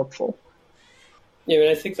super helpful. Yeah, I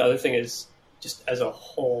mean, I think the other thing is just as a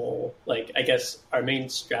whole, like, I guess our main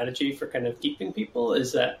strategy for kind of keeping people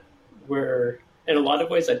is that we're, in a lot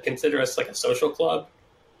of ways, I'd consider us like a social club.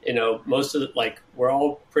 Most of we're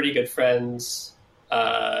all pretty good friends.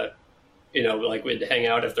 Like we'd hang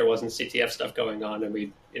out if there wasn't CTF stuff going on, and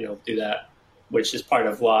we'd, do that, which is part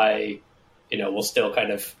of why, we'll still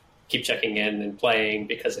kind of keep checking in and playing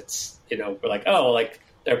because it's, we're like, oh, like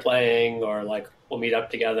they're playing, or like we'll meet up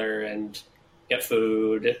together and get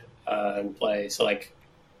food and play. So like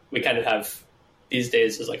we kind of have these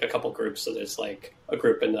days there's like a couple groups. So there's like a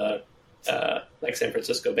group in the like San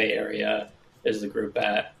Francisco Bay Area. There's a group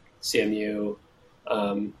at CMU.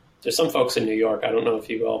 there's some folks in New York. I don't know if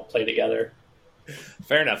you all play together.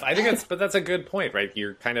 Fair enough. I think that's a good point, right?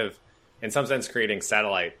 You're kind of, in some sense, creating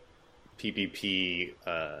satellite PPP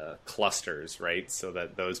clusters, right? So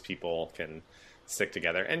that those people can stick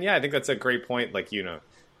together. And yeah, I think that's a great point. Like, and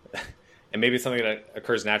maybe it's something that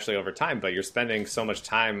occurs naturally over time, but you're spending so much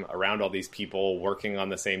time around all these people working on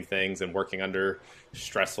the same things and working under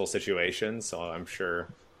stressful situations. So I'm sure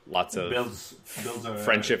lots of builds a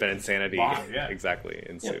friendship and insanity bond, yeah. exactly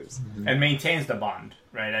ensues. And maintains the bond,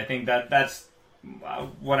 right? I think that's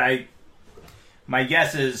what my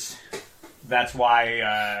guess is that's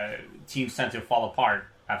why teams tend to fall apart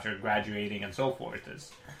after graduating and so forth,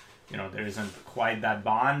 is there isn't quite that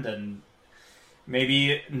bond, and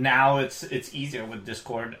maybe now it's easier with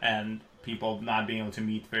Discord and people not being able to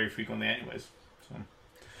meet very frequently anyways. So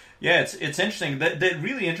yeah, it's interesting. The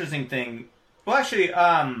really interesting thing, well, actually,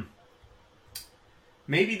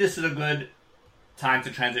 maybe this is a good time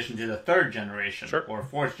to transition to the third generation or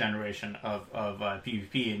fourth generation of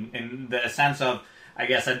PvP in the sense of, I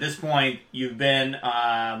guess at this point you've been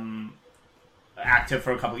active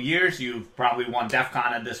for a couple of years. You've probably won DEF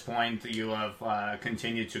CON at this point. You have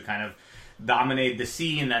continued to kind of dominate the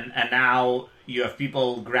scene, and now you have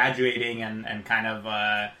people graduating and kind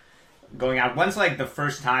of going out. When's like the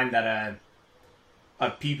first time that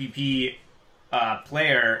a PvP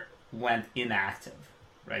player went inactive?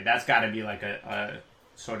 Right, that's got to be like a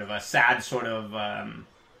sort of a sad sort of.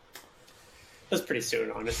 That's pretty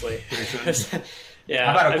soon, honestly. Pretty soon. Yeah.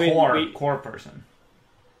 How about a core person?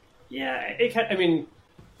 Yeah, it's kind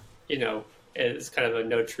of a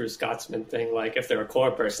no true Scotsman thing. Like, if they're a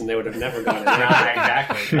core person, they would have never gone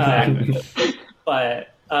inactive. Exactly.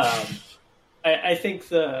 But I think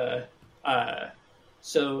so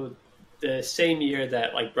the same year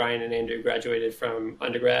that like Brian and Andrew graduated from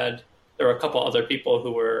undergrad, there were a couple other people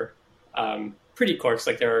who were pretty corks,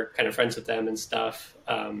 like they were kind of friends with them and stuff.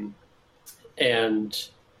 And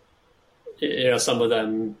some of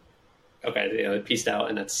them, they pieced out,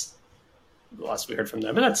 and that's the last we heard from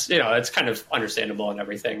them. And that's, it's kind of understandable and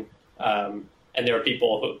everything. And there were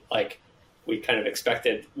people who, like, we kind of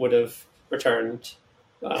expected would have returned,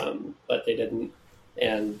 but they didn't.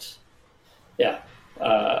 And yeah,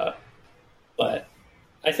 but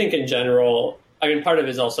I think in general, part of it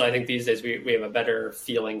is also, I think these days we have a better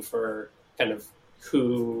feeling for kind of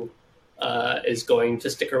who is going to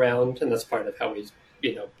stick around, and that's part of how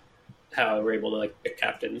how we're able to like pick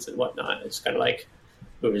captains and whatnot. It's kind of like,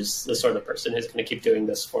 who is the sort of person who's going to keep doing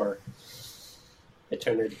this for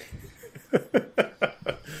eternity.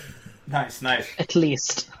 Nice. At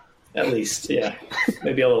least, yeah.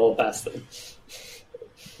 Maybe a little past them.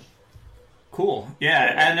 Cool.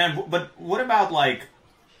 Yeah, and then, but what about like?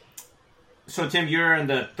 So Tim, you're in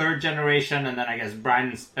the third generation, and then I guess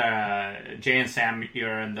Brian, Jay, and Sam,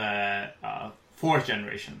 you're in the fourth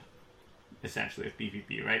generation, essentially, of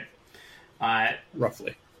PvP, right?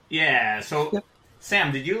 Roughly. Yeah. So, yep.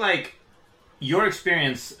 Sam, did you like your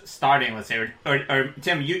experience starting? Let's say, or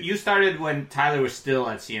Tim, you started when Tyler was still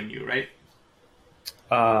at CMU, right?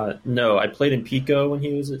 No, I played in Pico when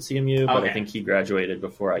he was at CMU, but I think he graduated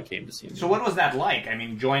before I came to CMU. So, what was that like?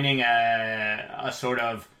 Joining a sort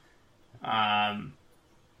of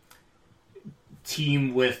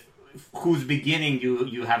team with whose beginning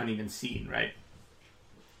you haven't even seen, right?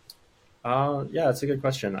 Yeah, that's a good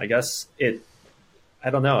question. I guess I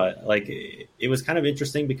don't know. Like, it was kind of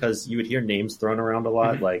interesting because you would hear names thrown around a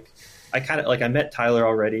lot. Mm-hmm. Like, I met Tyler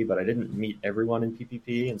already, but I didn't meet everyone in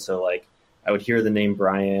PPP. And so like, I would hear the name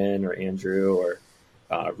Brian or Andrew or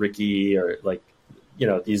Ricky or like,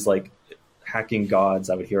 these like hacking gods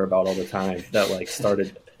I would hear about all the time that like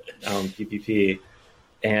started PPP.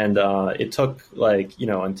 And it took like,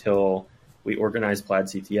 until we organized Plaid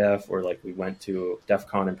CTF or like we went to DEF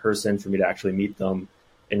CON in person for me to actually meet them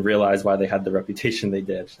and realize why they had the reputation they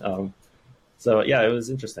did. So yeah, it was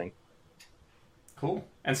interesting. Cool.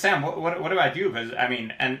 And Sam, what about you? Because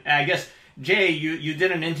and I guess Jay, you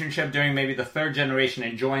did an internship during maybe the third generation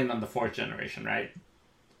and joined on the fourth generation, right?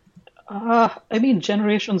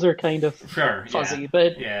 Generations are kind of fuzzy,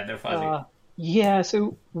 but yeah, they're fuzzy. Yeah,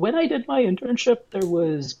 so when I did my internship, there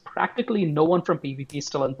was practically no one from PvP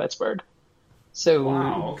still in Pittsburgh. So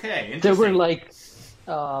wow, okay, there were like,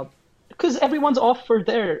 because everyone's off for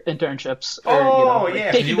their internships.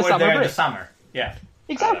 Taking you were there in the summer. Yeah,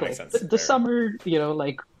 exactly. The summer,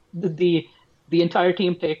 like the entire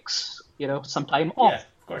team takes some time off. Yeah,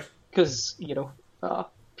 of course. Because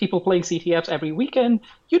people playing CTFs every weekend,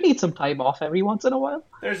 you need some time off every once in a while.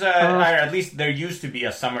 There's or at least there used to be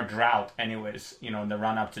a summer drought anyways, in the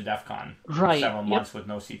run up to DEF CON. Right. Several months with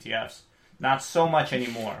no CTFs. Not so much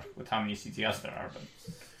anymore with how many CTFs there are. But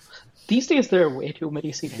these days there are way too many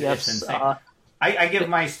It's CTFs. insane. I give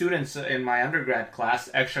my students in my undergrad class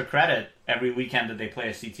extra credit every weekend that they play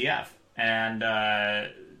a CTF, and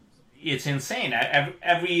it's insane.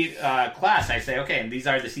 Every class I say, okay, and these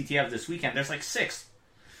are the CTF this weekend. There's like 6.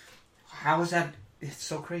 How is that? It's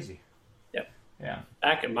so crazy. Yep. Yeah.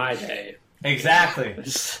 Back in my day, Exactly. it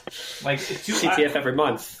was Like CTF every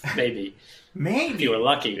month, maybe. maybe. If you were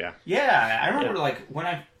lucky. Yeah. Yeah, I remember Yeah. like when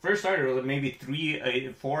I first started, it was maybe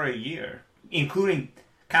 3, 4 a year, including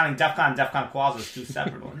counting DEF CON quals as 2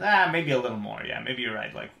 separate ones. Maybe a little more. Yeah, maybe you're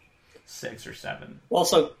right, like 6 or 7.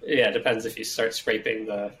 Also, yeah, it depends if you start scraping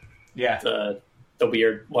the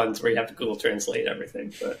weird ones where you have to Google Translate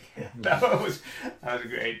everything. But that was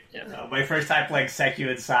great. Yeah. My first time playing Secu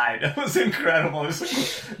Inside, it was incredible. It was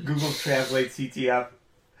like Google Translate CTF.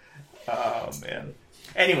 Oh man.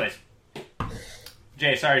 Anyways,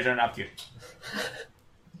 Jay, sorry to interrupt you.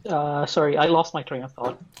 Sorry, I lost my train of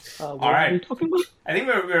thought. What All right. were we talking about? I think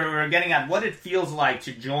we're getting at what it feels like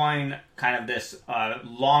to join kind of this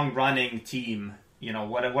long running team. You know,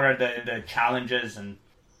 what are the challenges and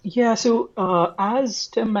Yeah, so as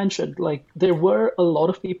Tim mentioned, like there were a lot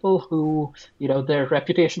of people who, their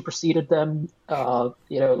reputation preceded them.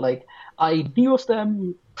 Like I knew of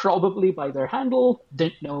them probably by their handle,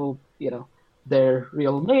 didn't know, their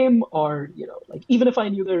real name, or like even if I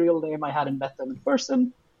knew their real name, I hadn't met them in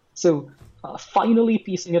person. So finally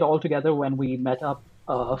piecing it all together when we met up,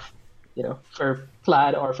 for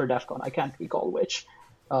Plaid or for DEF CON, I can't recall which.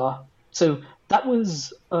 So that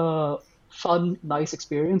was fun, nice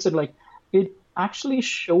experience, and like it actually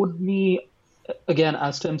showed me again,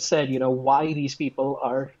 as Tim said, why these people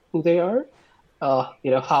are who they are,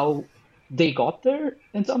 how they got there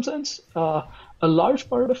in some sense. A large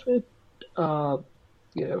part of it,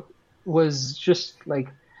 was just like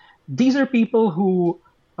these are people who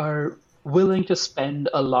are willing to spend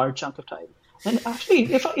a large chunk of time. And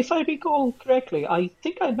actually, if I recall correctly, I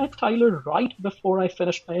think I met Tyler right before I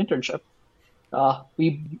finished my internship.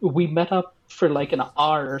 We met up for like an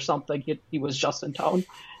hour or something. He was just in town,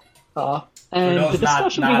 and for the those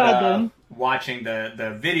discussion we not had then. watching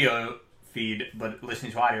the video feed but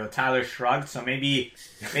listening to audio, Tyler shrugged. So maybe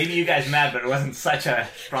you guys met, but it wasn't such a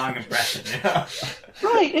strong impression.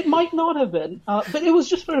 Right, it might not have been, but it was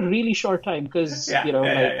just for a really short time because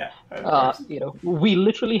we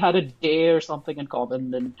literally had a day or something in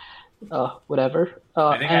common and whatever.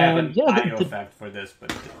 I think I have an and audio effect for this,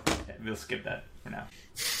 but we'll skip that for now.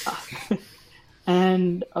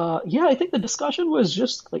 And I think the discussion was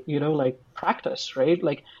just like practice, right?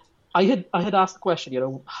 Like I had asked the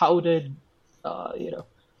question, how did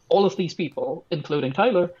all of these people, including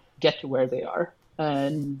Tyler, get to where they are?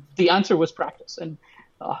 And the answer was practice. And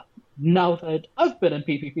now that I've been in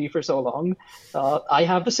PPP for so long, I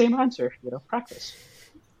have the same answer, practice.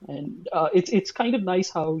 And it's kind of nice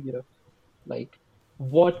how like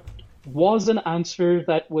what was an answer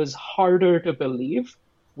that was harder to believe,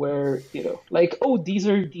 where like, oh, these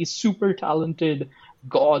are these super talented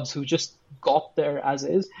gods who just got there as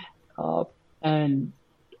is, and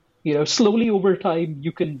slowly over time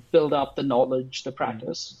you can build up the knowledge, the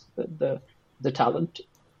practice, the talent.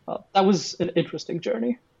 That was an interesting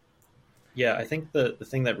journey. Yeah, I think the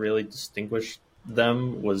thing that really distinguished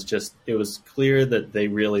them was just it was clear that they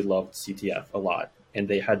really loved CTF a lot, and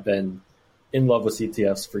they had been in love with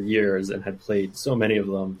CTFs for years and had played so many of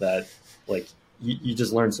them that like you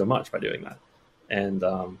just learn so much by doing that. And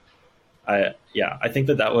I think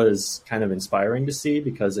that was kind of inspiring to see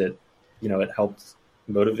because it helped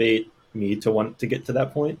motivate me to want to get to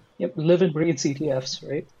that point. Yep, live and breathe CTFs,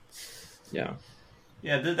 right? Yeah.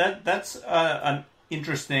 Yeah, that's an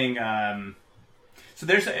interesting. So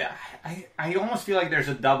there's I almost feel like there's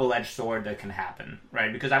a double-edged sword that can happen,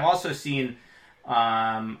 right? Because I've also seen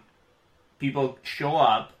people show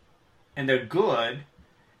up and they're good,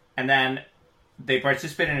 and then they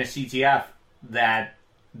participate in a CTF that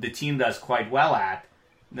the team does quite well at.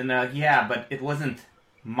 Then they're like, yeah, but it wasn't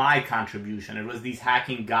my contribution. It was these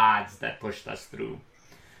hacking gods that pushed us through.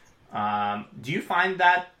 Do you find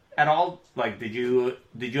that at all? Like, did you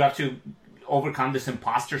have to overcome this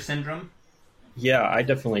imposter syndrome? Yeah, I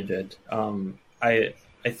definitely did. I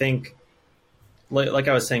think, like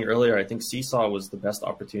I was saying earlier, I think Seesaw was the best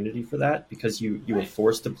opportunity for that because you were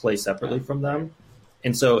forced to play separately from them.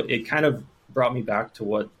 And so it kind of brought me back to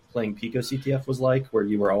what playing Pico CTF was like, where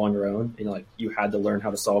you were all on your own and like you had to learn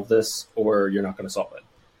how to solve this or you're not going to solve it.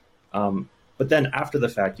 But then after the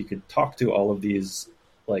fact, you could talk to all of these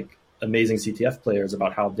like amazing CTF players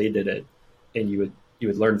about how they did it, and you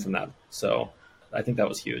would learn from that. So I think that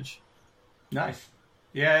was huge. Nice.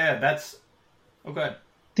 Yeah, that's okay.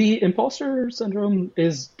 the imposter syndrome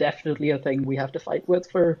is definitely a thing we have to fight with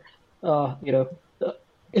for,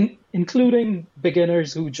 including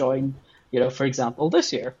beginners who join, for example,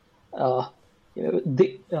 this year. When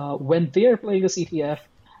they're playing a CTF,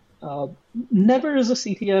 never is a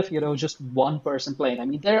CTF, just one person playing. I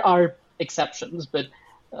mean, there are exceptions, but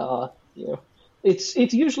it's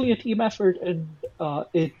usually a team effort, and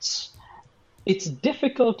it's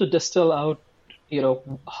difficult to distill out,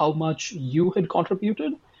 how much you had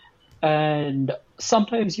contributed, and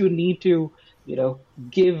sometimes you need to,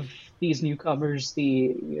 give these newcomers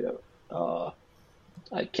the, I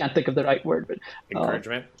can't think of the right word, but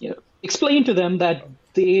encouragement. Explain to them that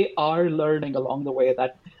they are learning along the way,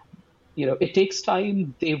 that it takes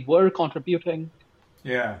time. They were contributing.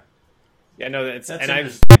 Yeah. Yeah, no,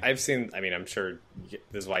 I've seen. I mean, I'm sure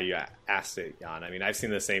this is why you asked it, Jan. I mean, I've seen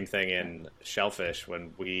the same thing in Shellfish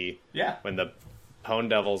when the Pwn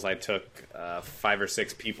Devils. I took 5 or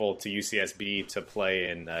 6 people to UCSB to play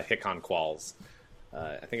in HitCon quals.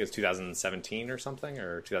 I think it was 2017 or something,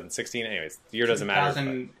 or 2016. Anyways, the year doesn't matter.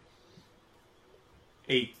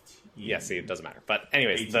 2008. Yeah, see, it doesn't matter. But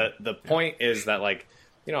anyways, the point is that, like,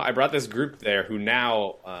 I brought this group there who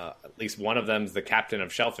now, at least one of them's the captain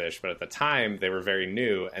of Shellfish, but at the time they were very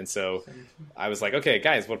new. And so I was like, okay,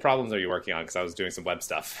 guys, what problems are you working on? Because I was doing some web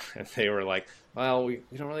stuff. And they were like, well, we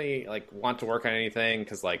don't really want to work on anything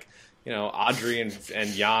because Audrey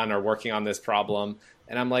and Jan are working on this problem.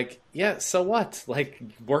 And I'm like, yeah, so what?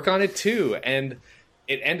 Work on it too. And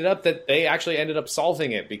it ended up that they actually ended up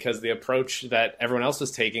solving it because the approach that everyone else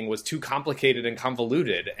was taking was too complicated and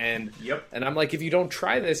convoluted. And and I'm like, if you don't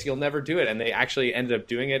try this, you'll never do it. And they actually ended up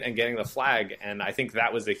doing it and getting the flag. And I think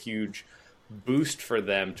that was a huge boost for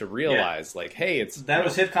them to realize, hey, it's... That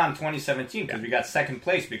was HitCon 2017 because we got second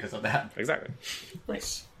place because of that. Exactly.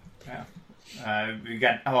 Nice. Yeah. We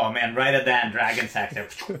got, right at the end, Dragon's Hack there.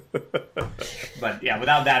 But yeah,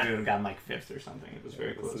 without that, we would have gotten 5th or something. It was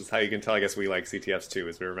very close. This is how you can tell, I guess, we like CTFs too,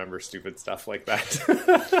 is we remember stupid stuff like that.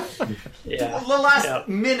 Yeah. The last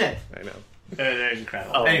minute. I know. They're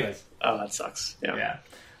incredible. Anyways. Oh, that sucks. Yeah.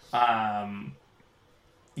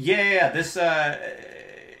 This,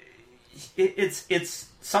 it's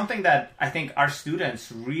something that I think our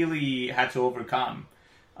students really had to overcome.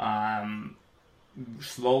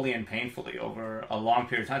 Slowly and painfully over a long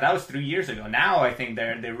period of time. That was 3 years ago. Now I think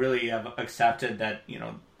they really have accepted that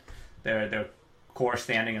their core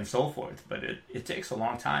standing and so forth. But it takes a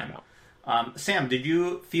long time. Sam, did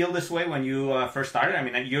you feel this way when you first started? I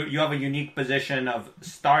mean, you have a unique position of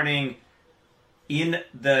starting in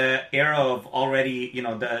the era of already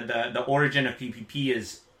the origin of PPP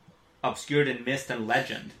is obscured in mist and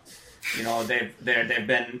legend. They've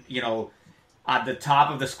been at the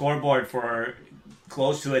top of the scoreboard for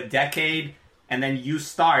close to a decade, and then you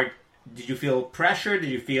start. Did you feel pressure? Did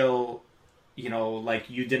you feel, like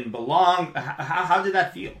you didn't belong? How did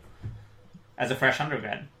that feel as a fresh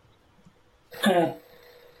undergrad?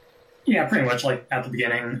 Yeah, pretty much at the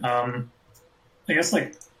beginning. I guess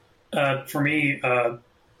for me,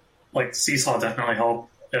 Seesaw definitely helped.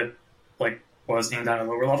 It was aimed at a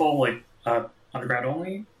lower level, undergrad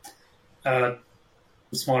only.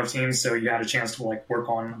 Smaller teams, so you had a chance to work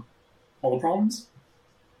on all the problems.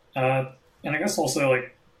 And I guess also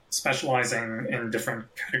specializing in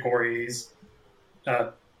different categories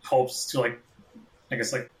helps to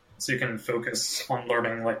so you can focus on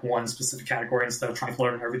learning one specific category instead of trying to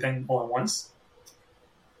learn everything all at once.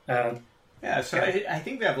 I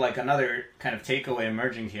think we have another kind of takeaway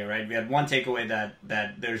emerging here, right? We had one takeaway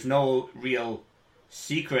that there's no real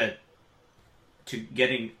secret to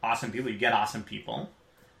getting awesome people. You get awesome people.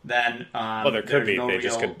 Then there could be. They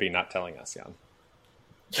just could be not telling us, Jan.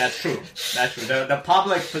 That's true. The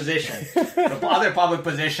public position, the other public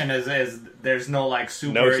position is there's no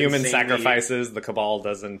super. No human sacrifices. The Cabal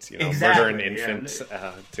doesn't murder an infant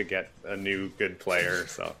to get a new good player.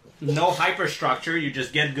 So no hyperstructure. You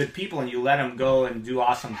just get good people and you let them go and do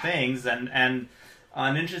awesome things. And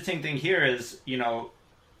an interesting thing here is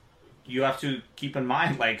you have to keep in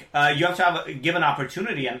mind, you have to give an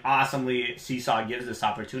opportunity, and awesomely Seesaw gives this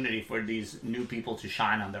opportunity for these new people to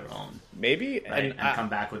shine on their own. Maybe, right? and come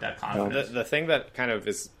back with that confidence. The thing that kind of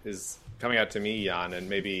is coming out to me, Jan, and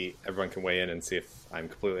maybe everyone can weigh in and see if I'm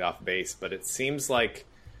completely off base, but it seems like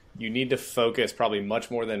you need to focus probably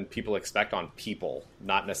much more than people expect on people,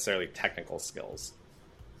 not necessarily technical skills.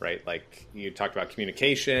 Right, you talked about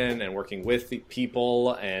communication and working with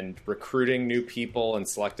people and recruiting new people and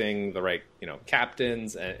selecting the right,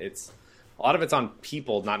 captains. And it's a lot of it's on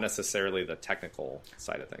people, not necessarily the technical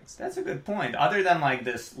side of things. That's a good point. Other than like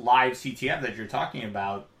this live CTF that you're talking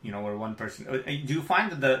about, where one person, do you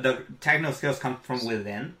find that the technical skills come from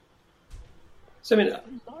within? So, I mean,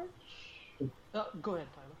 go ahead,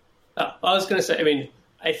 Tyler. I was going to say, I mean,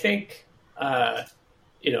 I think, for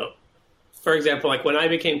example, like when I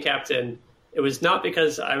became captain, it was not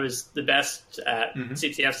because I was the best at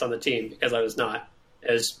CTFs on the team, because I was not.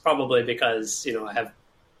 It was probably because, I have,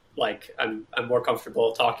 I'm more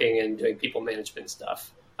comfortable talking and doing people management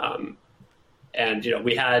stuff. And,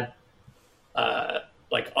 we had,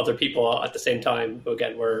 other people at the same time who,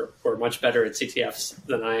 again, were much better at CTFs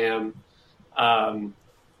than I am.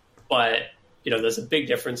 But, there's a big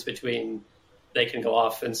difference between they can go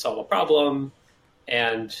off and solve a problem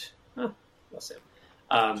and, we'll see.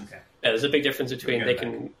 There's a big difference between they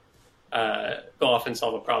can go off and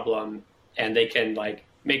solve a problem and they can,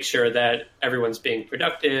 make sure that everyone's being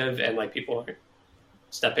productive and, people aren't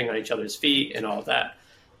stepping on each other's feet and all of that.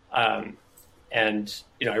 And,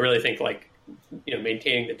 I really think,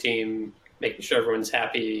 maintaining the team, making sure everyone's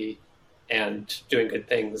happy and doing good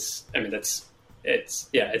things, I mean, it's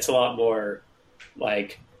a lot more,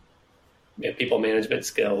 people management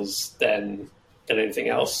skills than anything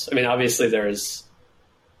else. I mean, obviously there's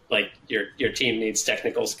your team needs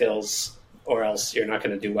technical skills or else you're not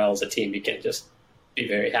going to do well as a team. You can't just be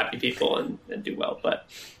very happy people and do well. But,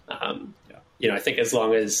 I think as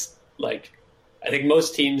long as I think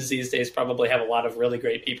most teams these days probably have a lot of really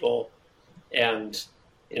great people and,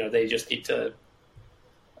 they just need to,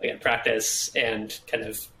 again, practice and kind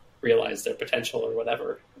of realize their potential or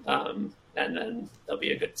whatever. And then they'll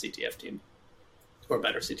be a good CTF team or a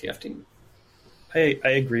better CTF team. I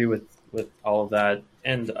agree with all of that.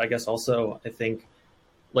 And I guess also I think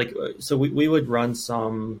so we would run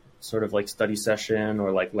some sort of study session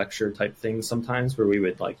or lecture type things sometimes where we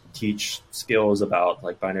would teach skills about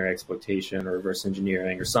binary exploitation or reverse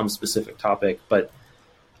engineering or some specific topic. But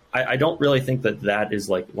I don't really think that is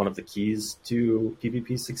one of the keys to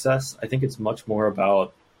PPP success. I think it's much more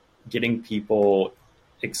about getting people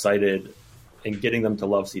excited and getting them to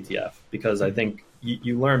love CTF, because I think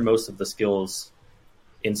you learn most of the skills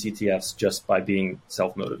in CTFs just by being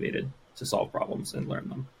self-motivated to solve problems and learn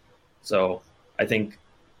them. So I think,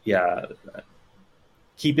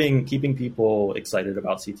 keeping people excited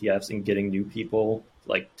about CTFs and getting new people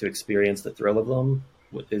to experience the thrill of them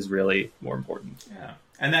is really more important. Yeah.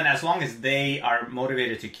 And then as long as they are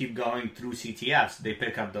motivated to keep going through CTFs, they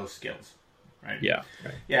pick up those skills, right? Yeah.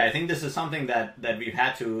 Right. Yeah, I think this is something that we've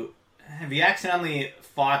had to, we accidentally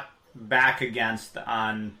fought back against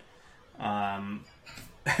on,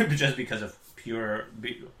 just because of pure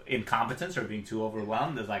incompetence or being too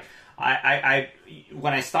overwhelmed. It's I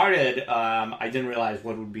when I started, I didn't realize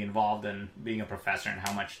what would be involved in being a professor and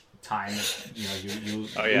how much time you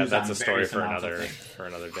oh yeah, lose that's on a story various for amounts of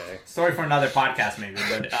another things. day. Story for another podcast maybe.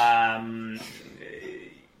 But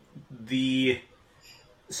the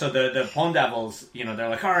Pwn Devils, they're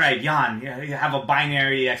like, all right, Jan, you have a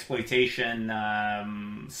binary exploitation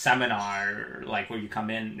seminar, where you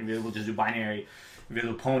come in, we'll just do binary, we'll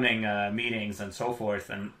do pwning meetings and so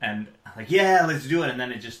forth, and I'm like, yeah, let's do it, and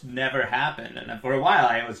then it just never happened, and for a while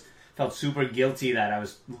I felt super guilty that I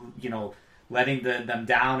was, letting them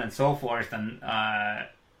down and so forth, and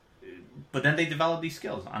but then they developed these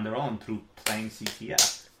skills on their own through playing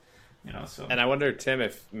CTF, so. And I wonder, Tim,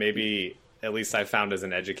 if maybe, at least I found as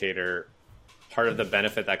an educator, part of the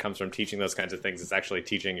benefit that comes from teaching those kinds of things is actually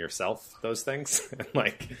teaching yourself those things.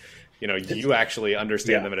 You actually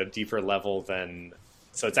understand them at a deeper level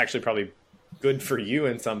so it's actually probably good for you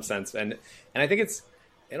in some sense. And I think it's,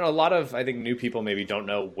 a lot of, I think new people maybe don't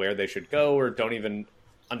know where they should go or don't even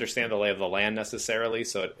understand the lay of the land necessarily.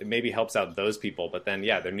 So it maybe helps out those people. But then,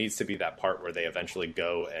 there needs to be that part where they eventually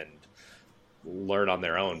go and learn on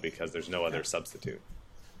their own because there's no other substitute.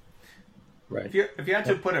 Right. If you had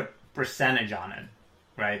to put a percentage on it,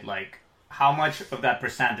 right? How much of that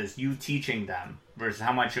percent is you teaching them versus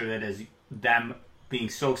how much of it is them being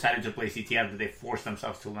so excited to play CTF that they force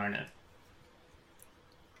themselves to learn it?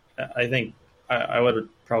 I think I would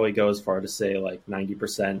probably go as far to say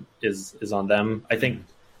 90% is on them. I think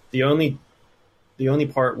the only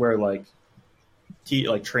part where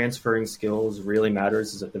transferring skills really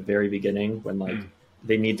matters is at the very beginning when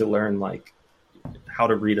they need to learn how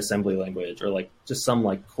to read assembly language or just some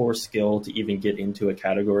core skill to even get into a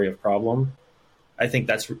category of problem. I think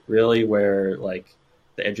that's really where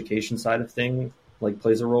the education side of thing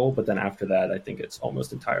plays a role. But then after that, I think it's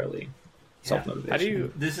almost entirely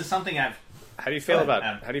self-motivation. This is something how do you feel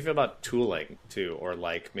about tooling too, or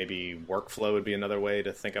maybe workflow would be another way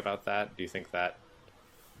to think about that? Do you think that?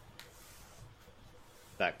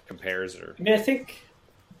 that compares. Or I mean,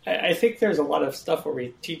 I think there's a lot of stuff where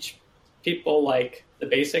we teach people like the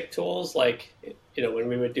basic tools, like, you know, when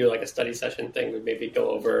we would do like a study session thing, we'd maybe go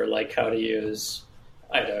over like how to use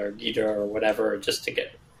either Gita or whatever, just to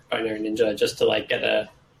get Binary Ninja, just to like get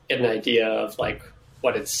an idea of like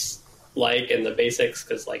what it's like and the basics,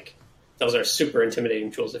 because like those are super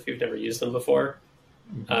intimidating tools if you've never used them before.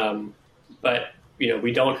 But you know,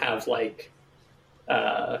 we don't have like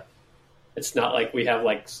it's not like we have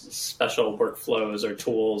like special workflows or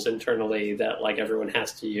tools internally that like everyone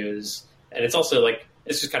has to use. And it's also like,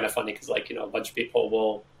 it's just kind of funny because like, you know, a bunch of people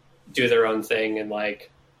will do their own thing, and like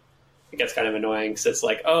it gets kind of annoying because it's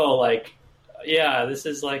like, oh, like, yeah, this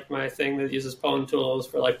is like my thing that uses Pwn tools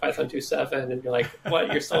for like Python 2.7, and you're like,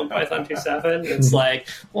 what, you're still in Python 2.7? It's like,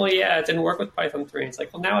 well, yeah, it didn't work with Python 3. It's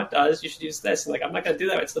like, well, now it does. You should use this. And like, I'm not going to do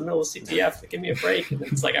that. It's the middle of CTF. Give me a break. And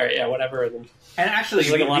it's like, all right, yeah, whatever. And actually,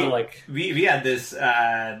 like a lot of like, we had this.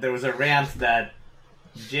 There was a rant that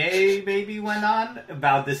Jay maybe went on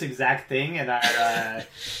about this exact thing in our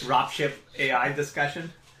Dropship AI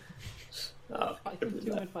discussion. Python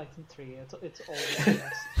 2 and Python 3, it's all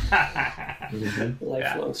yes.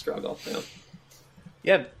 lifelong struggle.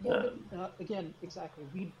 yeah, Again, exactly.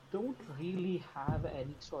 We don't really have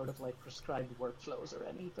any sort of like prescribed workflows or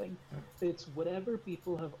anything. It's whatever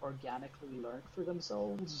people have organically learned for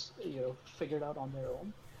themselves, you know, figured out on their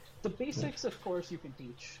own. The basics, of course, you can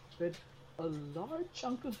teach, but a large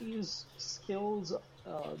chunk of these skills,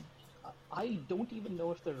 I don't even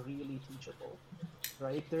know if they're really teachable,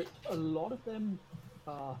 right? There, a lot of them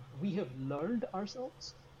we have learned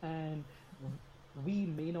ourselves, and we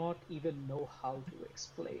may not even know how to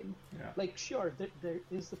explain. Yeah. Like, sure, there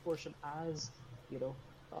is the portion as, you know,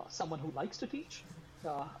 someone who likes to teach.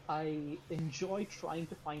 I enjoy trying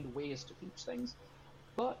to find ways to teach things,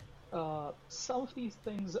 but some of these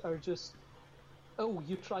things are just, oh,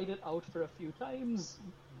 you tried it out for a few times.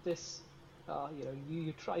 This, you know,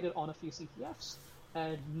 you tried it on a few CTFs,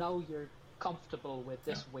 and now you're comfortable with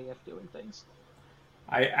this way of doing things.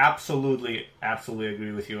 I absolutely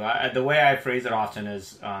agree with you. The way I phrase it often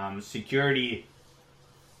is security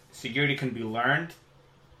can be learned,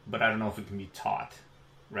 but I don't know if it can be taught,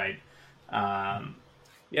 right?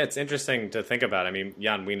 Yeah, it's interesting to think about. I mean,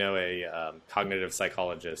 Jan, we know a cognitive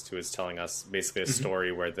psychologist who was telling us basically a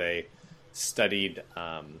story where they studied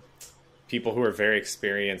people who are very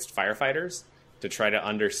experienced firefighters to try to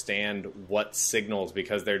understand what signals,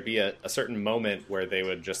 because there'd be a certain moment where they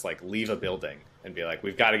would just like leave a building and be like,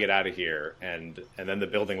 we've got to get out of here. And then the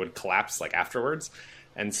building would collapse like afterwards.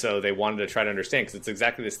 And so they wanted to try to understand, because it's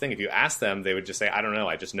exactly this thing. If you ask them, they would just say, I don't know.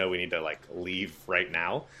 I just know we need to like leave right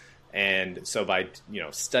now. And so by, you know,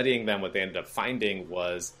 studying them, what they ended up finding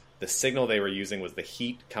was the signal they were using was the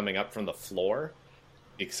heat coming up from the floor.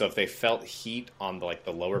 So if they felt heat on the, like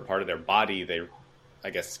the lower part of their body, they, I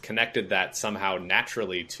guess, connected that somehow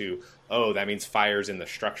naturally to, oh, that means fire's in the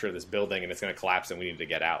structure of this building and it's going to collapse and we need to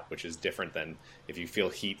get out, which is different than if you feel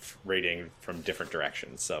heat radiating from different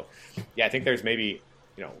directions. So, yeah, I think there's maybe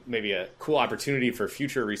a cool opportunity for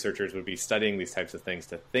future researchers would be studying these types of things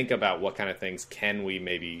to think about what kind of things can we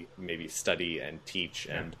maybe study and teach.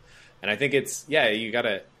 And I think it's, you got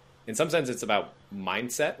to, in some sense, it's about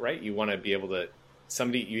mindset, right? You want to be able to,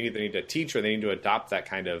 you either need to teach or they need to adopt that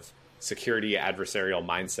kind of security adversarial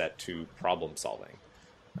mindset to problem solving.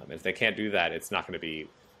 If they can't do that, it's not going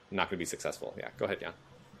to be successful. Yeah, go ahead, Jan.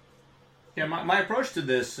 Yeah, my approach to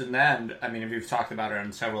this, in the end, I mean, we've talked about it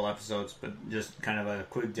in several episodes, but just kind of a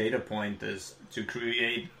quick data point is to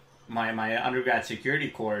create my undergrad security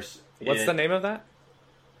course. What's the name of that?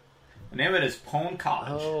 The name of it is Pwn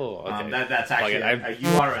College. Oh, okay. That's actually a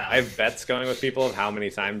URL. I have bets going with people of how many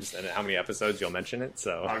times and how many episodes you'll mention it.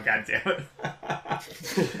 So, oh, God damn it.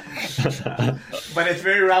 But it's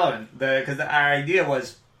very relevant, because our idea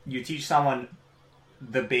was you teach someone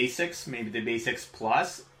the basics, maybe the basics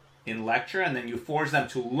plus, in lecture, and then you force them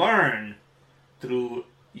to learn through,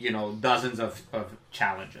 you know, dozens of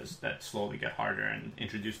challenges that slowly get harder and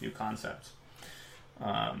introduce new concepts.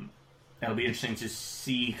 It'll be interesting to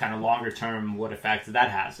see kind of longer term what effects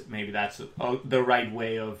that has. Maybe that's the right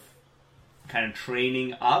way of kind of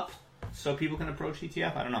training up so people can approach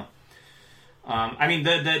CTF. I don't know. I mean,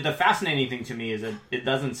 the fascinating thing to me is that it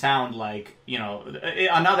doesn't sound like, you know,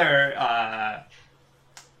 another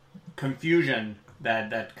confusion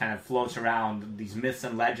that kind of floats around these myths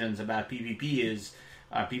and legends about PPP is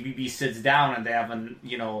PPP sits down and they have an,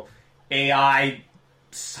 you know, AI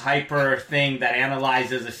hyper thing that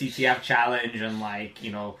analyzes a CTF challenge and, like,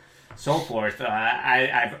 you know, so forth.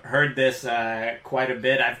 I've heard this quite a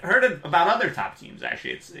bit. I've heard it about other top teams,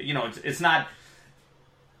 actually. It's, you know, it's not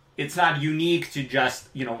it's not unique to just,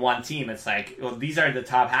 one team. It's like, well, these are the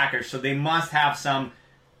top hackers, so they must have some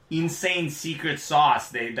insane secret sauce.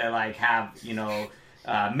 They like have,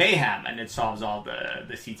 mayhem, and it solves all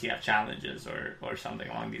the CTF challenges or something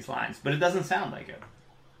along these lines. But it doesn't sound like it.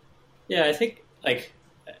 Yeah, I think it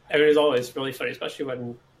was always really funny, especially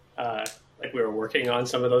when we were working on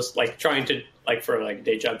some of those, trying to for a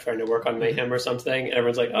day job, trying to work on Mayhem or something. And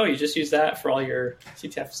everyone's like, "Oh, you just use that for all your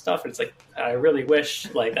CTF stuff." And it's like, I really wish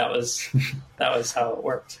that was how it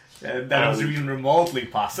worked. That was even remotely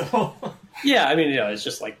possible. Yeah, I mean, it's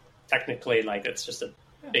just technically it's just a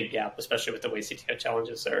big gap, especially with the way CTF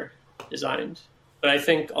challenges are designed. But I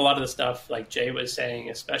think a lot of the stuff, like Jay was saying,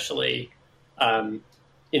 especially,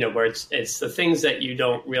 where it's the things that you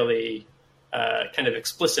don't really can't really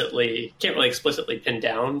explicitly pin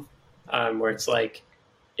down, where it's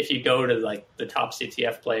if you go to the top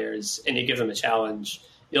CTF players and you give them a challenge,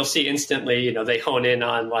 you'll see instantly, they hone in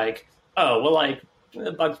on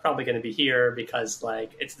the bug's probably going to be here because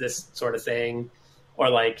it's this sort of thing, or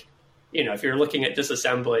if you're looking at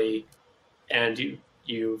disassembly and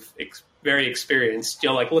you've very experienced,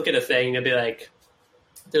 you'll look at a thing and you'll be like,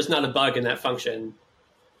 there's not a bug in that function,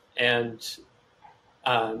 and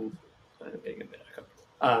I'm getting a bit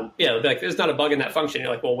they'll be like, there's not a bug in that function.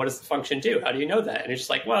 You're like, well, what does the function do? How do you know that? And you're just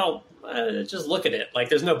like, well, just look at it.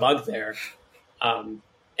 There's no bug there.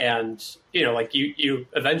 And you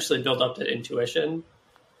eventually build up that intuition.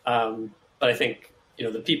 But I think,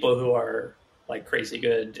 the people who are crazy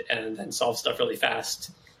good and then solve stuff really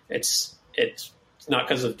fast, it's not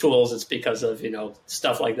because of tools. It's because of,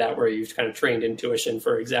 stuff like that, where you've kind of trained intuition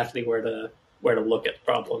for exactly where to look at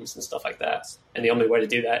problems and stuff like that. And the only way to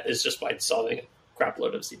do that is just by solving a crap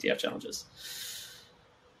load of CTF challenges.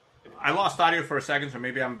 I lost audio for a second, so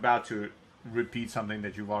maybe I'm about to repeat something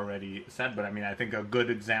that you've already said, but I think a good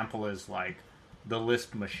example is the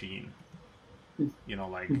Lisp machine.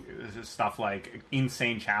 Stuff like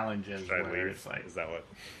insane challenges where it's is that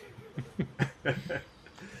what?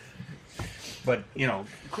 But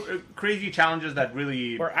crazy challenges that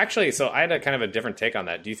really. Or actually, so I had a kind of a different take on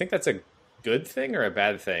that. Do you think that's a good thing or a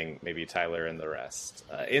bad thing, maybe Tyler and the rest?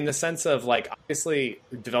 In the sense of obviously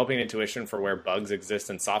developing intuition for where bugs exist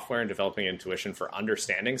in software and developing intuition for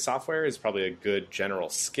understanding software is probably a good general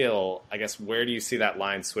skill. I guess, where do you see that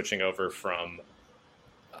line switching over from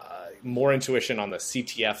more intuition on the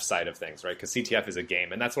CTF side of things, right? Because CTF is a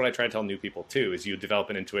game, and that's what I try to tell new people too, is you develop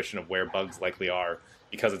an intuition of where bugs likely are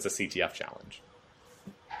because it's a CTF challenge.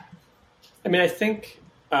 I think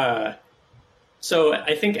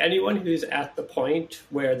I think anyone who's at the point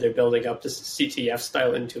where they're building up this CTF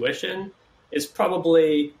style intuition is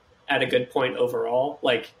probably at a good point overall.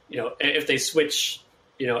 If they switch,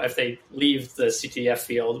 if they leave the CTF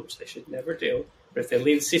field, which they should never do, but if they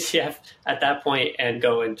leave CTF at that point and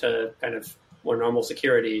go into kind of more normal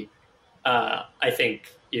security, I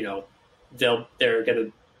think, they're going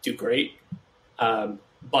to do great.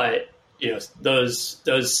 But, those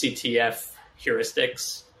CTF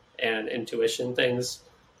heuristics and intuition things,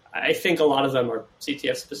 I think a lot of them are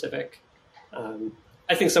CTF specific.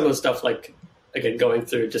 I think some of the stuff again, going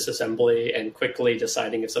through disassembly and quickly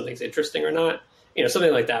deciding if something's interesting or not,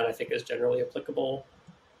 something like that I think is generally applicable.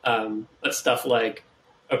 But stuff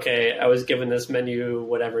okay, I was given this menu,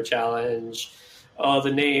 whatever challenge. Oh,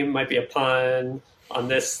 the name might be a pun on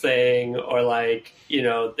this thing, or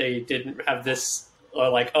they didn't have this,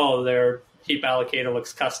 or oh, their heap allocator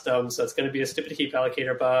looks custom, so it's going to be a stupid heap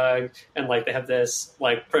allocator bug, and they have this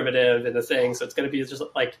primitive in the thing, so it's going to be just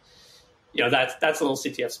that's a little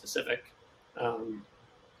CTF specific.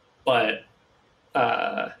 But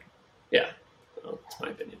yeah, well, that's my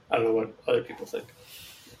opinion. I don't know what other people think.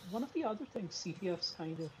 One of the other things CTFs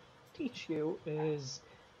kind of teach you is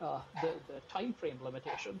the time frame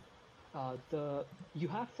limitation. You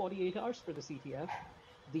have 48 hours for the CTF.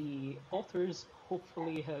 The authors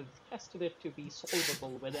hopefully have tested it to be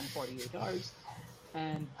solvable within 48 hours,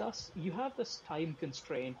 and thus you have this time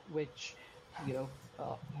constraint, which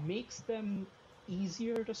makes them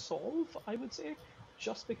easier to solve, I would say,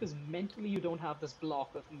 just because mentally you don't have this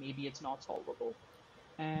block of maybe it's not solvable.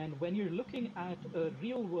 And when you're looking at a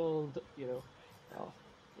real world,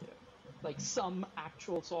 some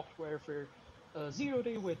actual software for 0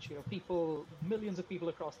 day, which millions of people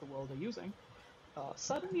across the world are using,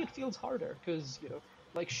 suddenly it feels harder because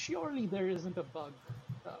surely there isn't a bug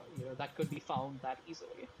that could be found that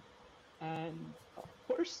easily. And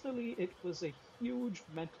personally, it was a huge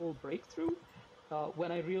mental breakthrough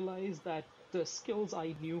when I realized that the skills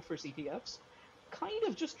I knew for CTFs kind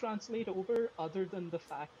of just translate over, other than the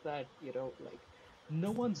fact that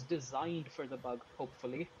no one's designed for the bug,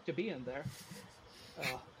 hopefully, to be in there.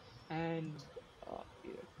 and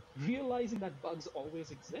realizing that bugs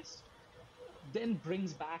always exist then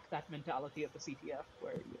brings back that mentality of the CTF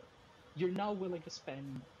where you're now willing to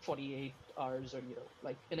spend 48 hours or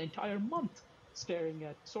like an entire month staring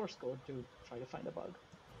at source code to try to find a bug.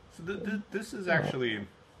 So this is actually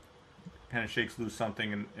kind of shakes loose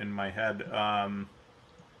something in my head.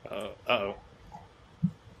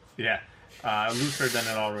 Yeah, looser than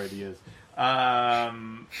it already is.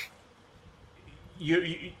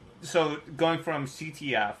 So going from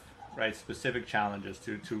CTF, right, specific challenges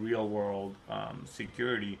to real world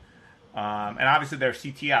security, and obviously there are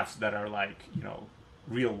CTFs that are like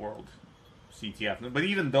real world CTF, but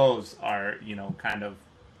even those are kind of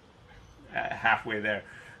halfway there.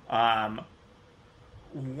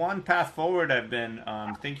 One path forward I've been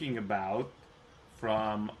thinking about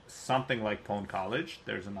from something like Pwn College,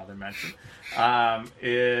 there's another mention,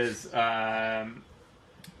 is to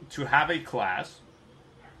have a class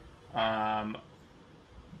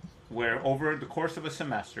where over the course of a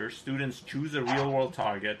semester, students choose a real-world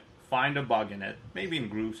target, find a bug in it, maybe in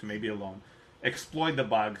groups, maybe alone, exploit the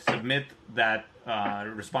bug, submit that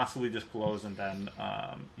responsibly disclose, and then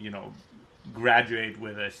graduate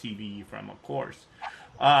with a CV from a course.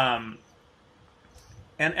 And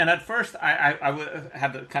at first, I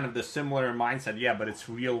had kind of the similar mindset. Yeah, but it's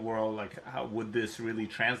real world. Like, how would this really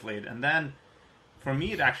translate? And then, for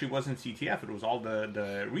me, it actually wasn't CTF. It was all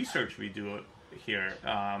the research we do here,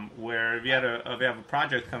 where we have a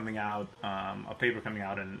project coming out, a paper coming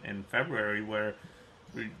out in February, where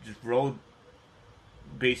we just wrote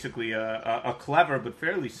basically a clever but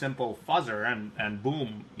fairly simple fuzzer, and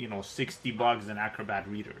boom, 60 bugs in Acrobat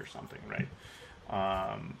Reader or something, right?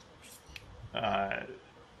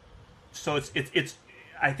 So it's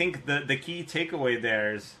I think the key takeaway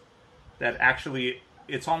there is that actually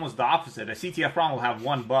it's almost the opposite. A CTF problem will have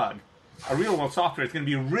one bug. A real world software is going to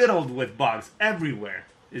be riddled with bugs everywhere.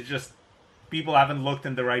 It's just people haven't looked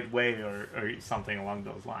in the right way or something along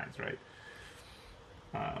those lines, right?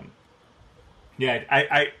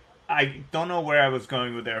 I don't know where I was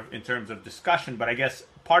going with there in terms of discussion, but I guess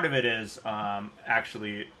part of it is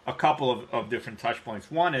actually a couple of different touch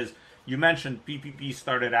points. One is, you mentioned PPP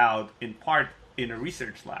started out in part in a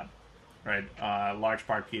research lab, right? Large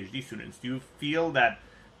part PhD students. Do you feel that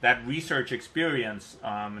research experience,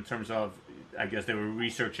 in terms of, I guess they were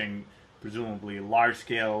researching presumably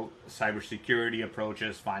large-scale cybersecurity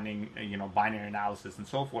approaches, finding binary analysis and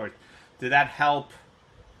so forth, did that help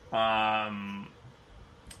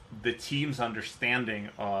the team's understanding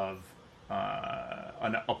of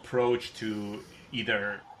an approach to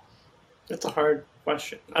either? That's a hard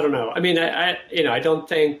question. I don't know. I mean, I don't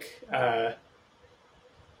think,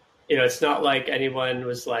 it's not like anyone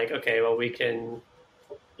was like, okay, well, we can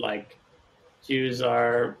like use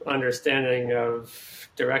our understanding of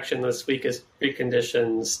directionless weakest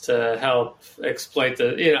preconditions to help exploit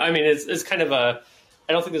the, I mean, it's kind of I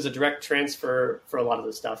don't think there's a direct transfer for a lot of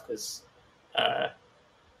this stuff, because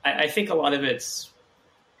I think a lot of it's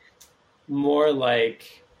more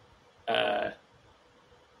like,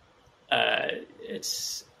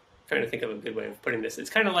 it's trying to think of a good way of putting this. It's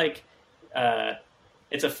kind of like,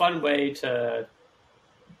 it's a fun way to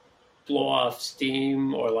blow off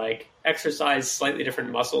steam or like exercise slightly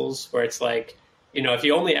different muscles, where it's like, if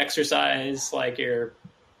you only exercise like your,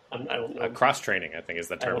 I don't know, cross training, I think is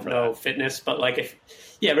the term for that. Fitness, but like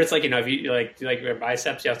but it's like, if you like do like your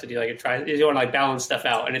biceps, you have to do like you want to like balance stuff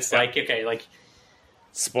out, and it's like, okay, like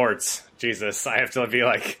sports, Jesus, I have to be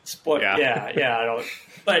like sport. Yeah, I don't.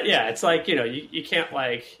 But yeah, it's like, you can't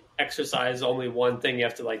like exercise only one thing. You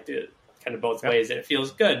have to like do it kind of both ways, and it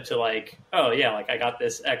feels good to like, oh yeah, like I got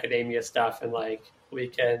this academia stuff, and like we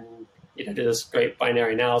can do this great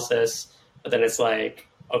binary analysis. But then it's like,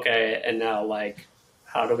 okay, and now like,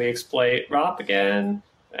 how do we exploit ROP again?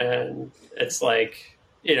 And it's like,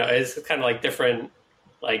 it's kind of like different,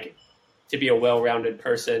 like to be a well-rounded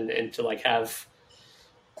person and to like have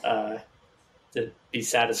to be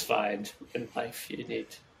satisfied in life, you need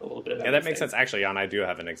a little bit of everything. That makes sense. Actually, Jan, I do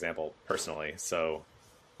have an example personally. So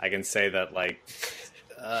I can say that, like,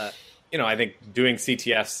 I think doing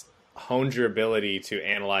CTFs honed your ability to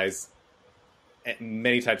analyze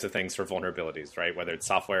many types of things for vulnerabilities, right? Whether it's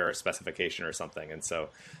software or specification or something. And so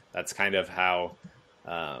that's kind of how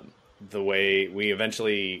the way we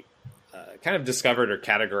eventually kind of discovered or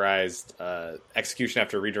categorized execution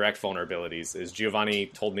after redirect vulnerabilities is Giovanni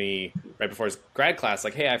told me right before his grad class,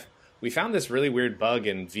 like, hey, we found this really weird bug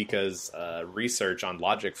in Vika's research on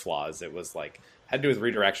logic flaws. It was like, had to do with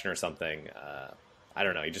redirection or something. I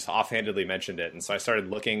don't know. He just offhandedly mentioned it. And so I started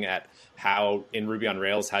looking at how in Ruby on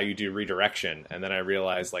Rails, how you do redirection. And then I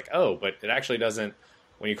realized like, oh, but it actually doesn't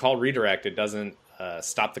when you call redirect, it doesn't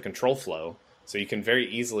stop the control flow. So you can very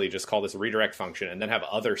easily just call this redirect function and then have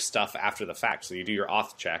other stuff after the fact. So you do your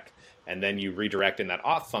auth check, and then you redirect in that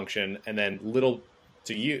auth function, and then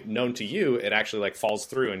known to you, it actually like falls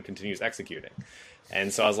through and continues executing.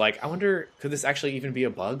 And so I was like, I wonder, could this actually even be a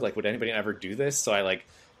bug? Like, would anybody ever do this? So I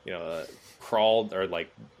crawled or like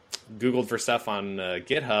Googled for stuff on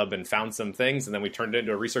GitHub and found some things, and then we turned it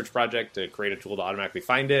into a research project to create a tool to automatically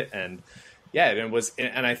find it. And yeah,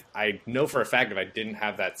 I know for a fact if I didn't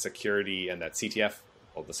have that security and that CTF,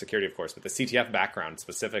 well, the security of course, but the CTF background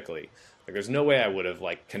specifically, like there's no way I would have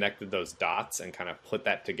like connected those dots and kind of put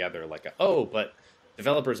that together like, but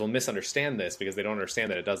developers will misunderstand this because they don't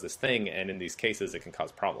understand that it does this thing, and in these cases it can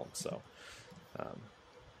cause problems. So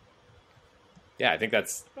yeah, I think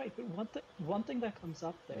that's right. But one thing that comes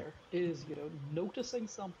up there is, noticing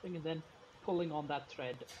something and then pulling on that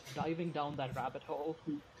thread, diving down that rabbit hole.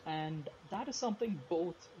 And that is something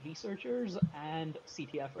both researchers and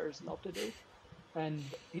CTFers love to do. And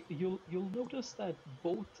you'll notice that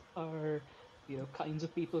both are, kinds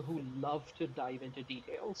of people who love to dive into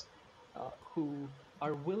details, who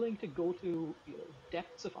are willing to go to,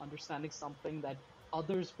 depths of understanding something that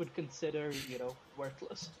others would consider,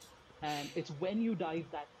 worthless. And it's when you dive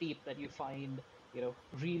that deep that you find,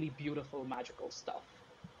 really beautiful, magical stuff.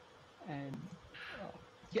 And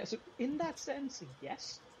yeah, so in that sense,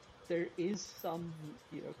 yes, there is some,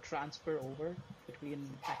 transfer over between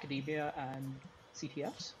academia and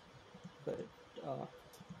CTFs, but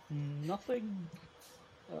nothing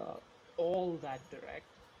all that direct.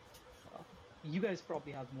 You guys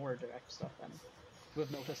probably have more direct stuff than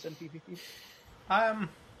we've noticed in PPP.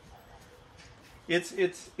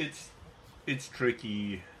 It's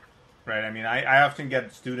tricky, right? I mean, I often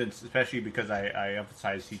get students, especially because I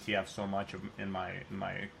emphasize CTF so much in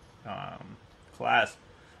my class,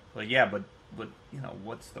 like, yeah, but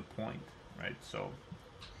what's the point, right? So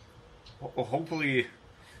hopefully,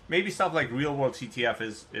 maybe stuff like real world CTF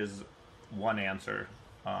is one answer.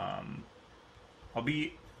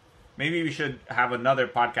 Maybe we should have another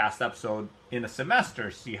podcast episode in a semester,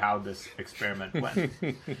 see how this experiment went.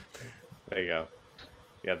 There you go.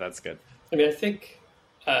 Yeah, that's good. I mean, I think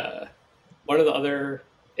one of the other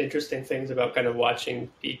interesting things about kind of watching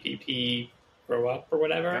PPP grow up or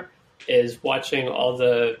whatever is watching all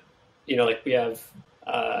the, like we have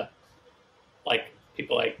like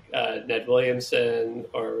people like Ned Williamson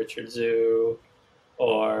or Richard Zhu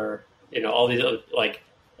or, all these other, like,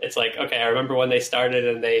 it's like, okay, I remember when they started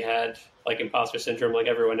and they had like imposter syndrome like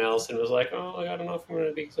everyone else and was like, oh, I don't know if I'm going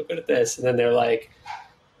to be so good at this. And then they're like,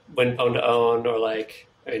 win Pwn to own, or like,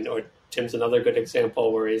 or Tim's another good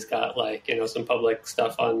example where he's got like, some public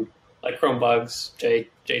stuff on like Chromebugs,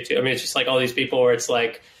 J2. I mean, it's just like all these people where it's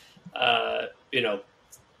like, I'm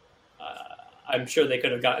sure they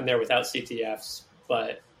could have gotten there without CTFs,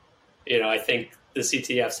 but, I think the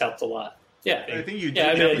CTFs helped a lot. Yeah. I think you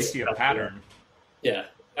definitely see a pattern. Yeah.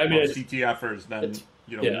 I mean, CTFers then,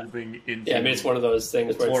 moving into... Yeah, I mean, it's one of those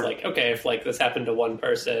things where it's like, okay, if like this happened to one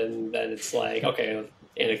person, then it's like, okay,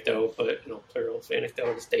 anecdote, but plural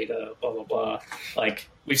anecdote is data, blah blah blah. Like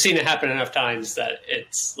we've seen it happen enough times that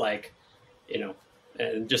it's like,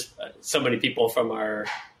 and just so many people from our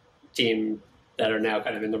team that are now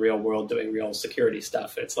kind of in the real world doing real security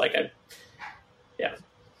stuff. It's like, at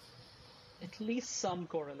least some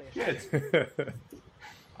correlation. Yeah,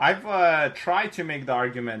 I've tried to make the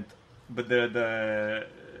argument, but the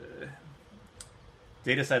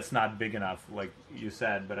data set's not big enough, like you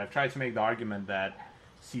said. But I've tried to make the argument that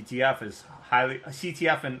CTF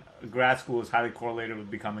in grad school is highly correlated with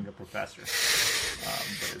becoming a professor.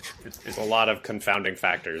 But it's a lot of confounding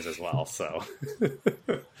factors as well. So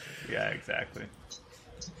yeah, exactly.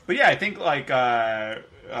 But yeah, I think like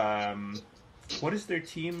what is their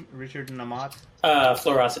team? Richard and Amat?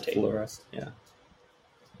 Fluorosity. Yeah.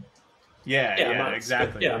 Yeah,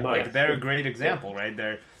 exactly. Yeah, like they're a great example, right?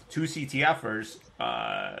 They're two CTFers,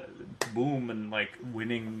 boom, and like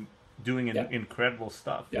winning, doing incredible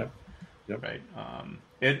stuff. Yeah. Right.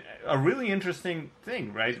 A really interesting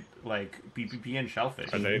thing, right? Like PPP and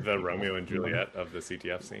Shellfish. Are they the Romeo and Juliet of the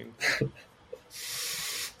CTF scene?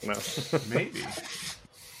 No. Maybe.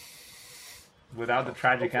 Without the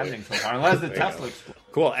tragic ending so far, unless the Tesla explodes.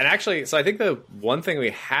 Cool. And actually, so I think the one thing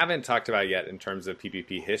we haven't talked about yet in terms of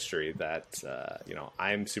PPP history that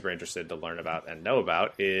I'm super interested to learn about and know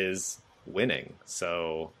about is winning.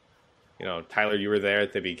 So, Tyler, you were there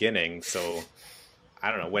at the beginning. So,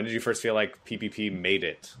 I don't know. When did you first feel like PPP made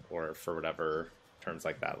it, or for whatever terms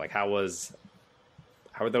like that? Like, how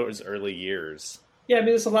were those early years? Yeah, I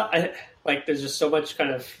mean, there's a lot. There's just so much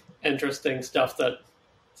kind of interesting stuff that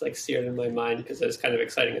it's like seared in my mind because it was kind of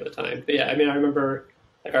exciting at the time. But yeah, I mean, I remember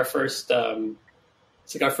like our first,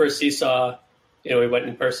 it's like our first Seesaw. We went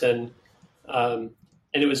in person, and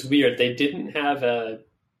it was weird. They didn't have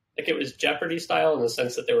it was Jeopardy style in the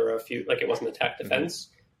sense that there were a few, like it wasn't attack defense,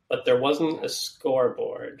 but there wasn't a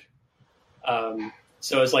scoreboard.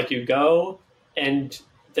 So it was like you go and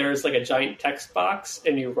there's like a giant text box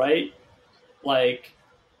and you write like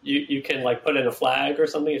you can like put in a flag or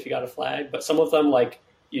something if you got a flag, but some of them like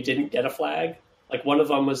you didn't get a flag. Like one of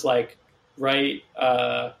them was like write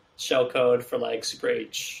shell code for like Super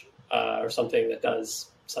H or something that does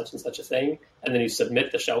such and such a thing, and then you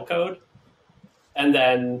submit the shell code, and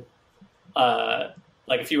then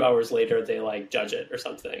like a few hours later they like judge it or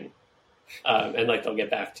something, and like they'll get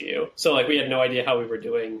back to you. So like we had no idea how we were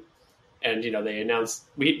doing, and they announced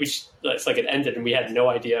it's like it ended and we had no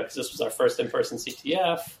idea because this was our first in-person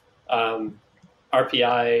CTF.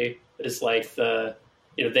 RPI is like they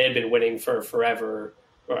had been winning for forever,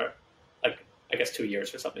 or like I guess 2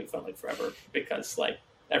 years or something, felt like forever because like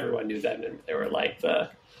everyone knew them and they were like the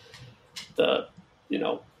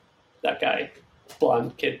that guy,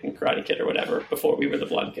 blonde kid in Karate Kid or whatever, before we were the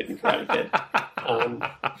blonde kid in Karate Kid.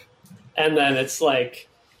 And then it's like,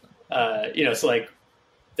 so like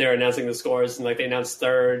they're announcing the scores and like they announced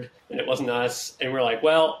third and it wasn't us. And we're like,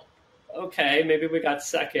 well, okay, maybe we got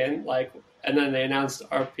second. Like, and then they announced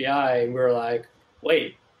RPI and we were like,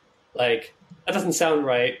 wait, like that doesn't sound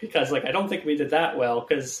right because like I don't think we did that well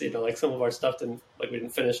because like some of our stuff we didn't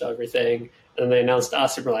finish everything. And then they announced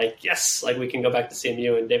us and we're like, yes, like we can go back to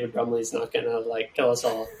CMU and David Brumley's not gonna like kill us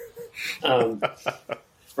all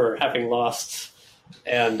for having lost.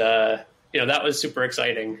 And that was super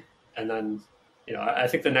exciting. And then I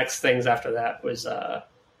think the next things after that was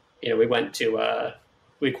we went to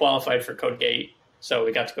we qualified for CodeGate, so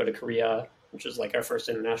we got to go to Korea, which was like our first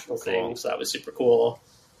international thing. So that was super cool.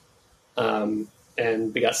 And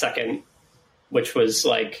we got second, which was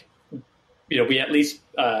like, we at least,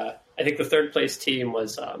 I think the third place team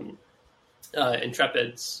was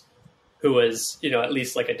Intrepids, who was, at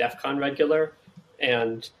least like a DEF CON regular.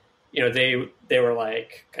 And, they were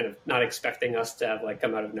like kind of not expecting us to have like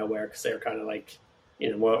come out of nowhere because they were kind of like,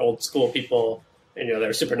 more old school people. And, they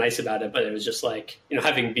were super nice about it, but it was just like,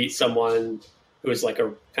 having beat someone who was like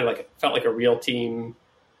felt like a real team,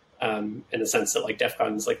 in the sense that like DEF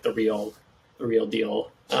CON is like the real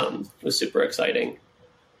deal, was super exciting.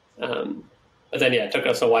 But then, it took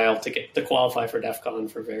us a while to qualify for DEF CON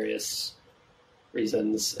for various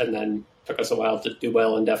reasons, and then took us a while to do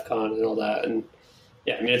well in DEF CON and all that. And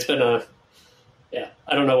it's been I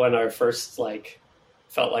don't know when our first like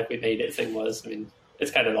felt like we made it thing was. I mean,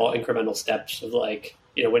 it's kind of all incremental steps of like,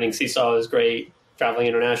 winning Seesaw is great, traveling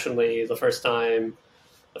internationally the first time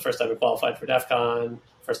we qualified for DEF CON,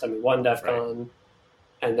 first time we won DEF CON, right.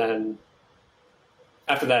 And then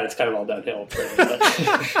after that, it's kind of all downhill.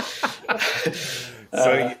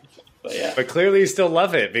 But clearly you still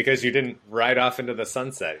love it because you didn't ride off into the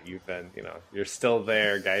sunset. You've been, you're still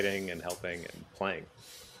there guiding and helping and playing.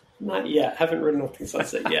 Not yet. Haven't ridden off the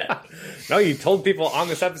sunset yet. No, you told people on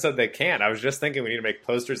this episode they can't. I was just thinking we need to make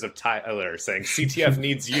posters of Tyler saying CTF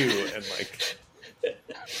needs you, and like,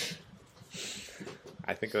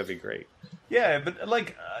 I think that'd be great. Yeah, but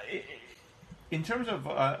like, in terms of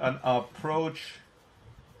an approach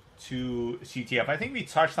to CTF, I think we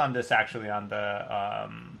touched on this actually on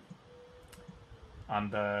the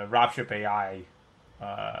Dropship AI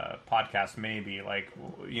podcast. Maybe like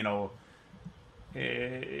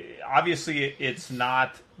obviously it's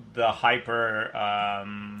not the hyper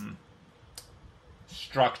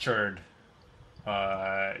structured.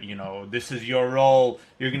 This is your role.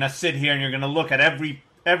 You're gonna sit here and you're gonna look at every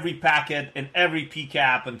packet and every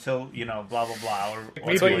PCAP until blah blah blah.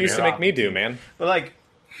 That's what you used to make me do, man. But like,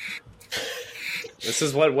 this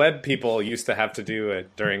is what web people used to have to do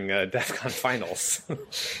during DEF CON finals.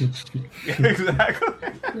 Yeah, exactly.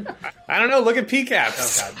 I don't know. Look at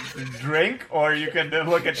PCAPs. Oh, drink, or you can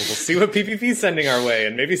look at. We'll see what PPP's sending our way,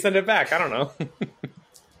 and maybe send it back. I don't know.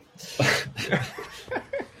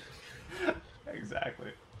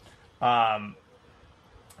 Exactly.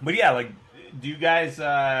 But yeah, like, do you guys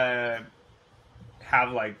have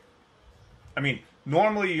like? I mean,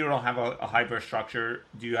 normally you don't have a hyperstructure.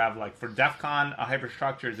 Do you have like for DEF CON a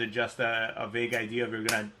hyperstructure? Is it just a vague idea of you're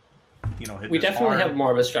gonna, hit? We this definitely hard? have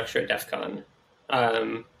more of a structure at DEF CON.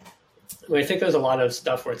 I think there's a lot of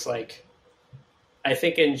stuff where it's like, I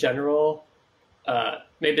think in general,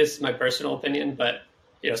 maybe this is my personal opinion, but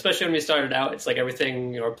especially when we started out, it's like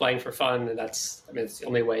everything we're playing for fun, and it's the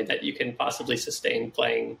only way that you can possibly sustain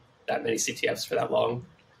playing that many CTFs for that long.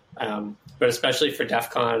 But especially for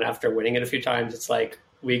DEF CON, after winning it a few times, it's like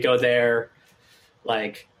we go there,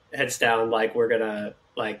 like heads down, like we're gonna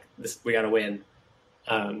like this, we gotta win.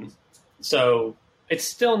 So it's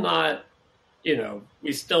still not,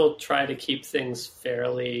 we still try to keep things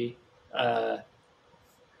fairly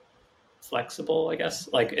flexible, I guess.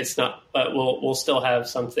 Like it's not, but we'll still have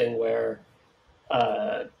something where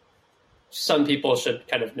some people should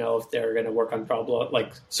kind of know if they're going to work on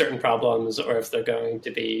like certain problems, or if they're going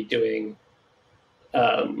to be doing,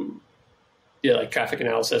 like traffic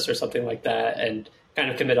analysis or something like that, and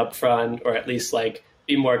kind of commit up front, or at least like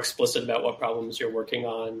be more explicit about what problems you're working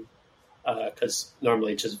on. Because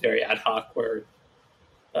normally it's just very ad hoc, where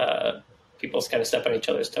people kind of step on each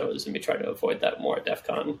other's toes, and we try to avoid that more at DEF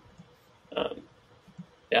CON. I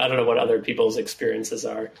don't know what other people's experiences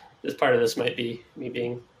are. This part of this might be me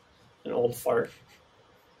being an old fart.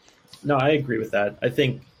 No, I agree with that. I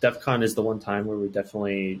think DEF CON is the one time where we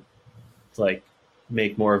definitely like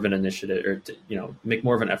make more of an initiative, or make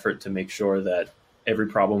more of an effort to make sure that every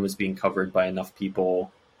problem is being covered by enough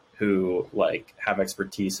people who like have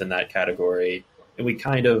expertise in that category. And we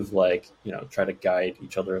kind of like, try to guide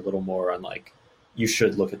each other a little more on like, you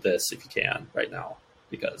should look at this if you can right now,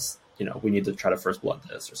 because, we need to try to first blood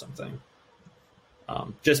this or something.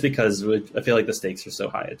 Just because I feel like the stakes are so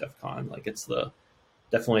high at DEF CON. Like it's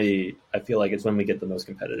definitely, I feel like it's when we get the most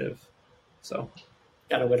competitive. So.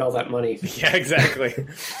 Gotta win all that money. Yeah, exactly.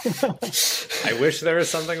 I wish there was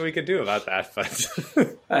something we could do about that, but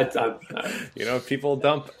people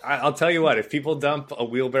dump. I'll tell you what: if people dump a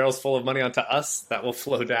wheelbarrows full of money onto us, that will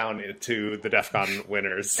flow down into the DEF CON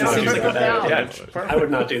winners. Trickle down. Yeah, I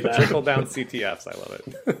would not do that. Trickle down CTFs. I love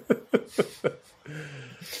it.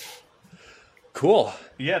 Cool.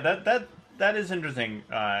 Yeah, that is interesting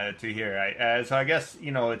to hear. So I guess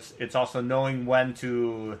it's also knowing when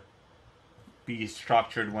to be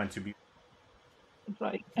structured, when to be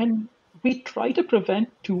right. And we try to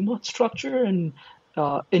prevent too much structure, and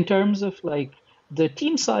in terms of like the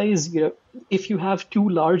team size, if you have too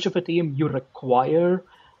large of a team, you require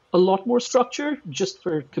a lot more structure just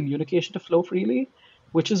for communication to flow freely,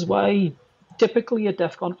 which is why typically at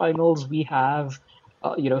DEF CON finals we have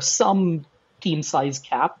some team size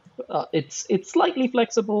cap. It's slightly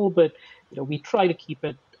flexible, but we try to keep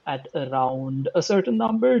it at around a certain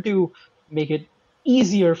number to make it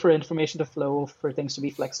easier for information to flow, for things to be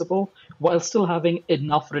flexible, while still having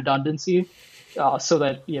enough redundancy, so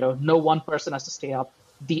that no one person has to stay up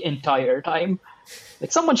the entire time.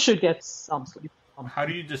 Like someone should get some sleep. How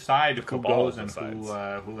do you decide who goes and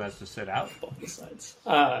who has to sit out? Both sides.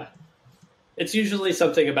 It's usually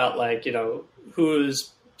something about like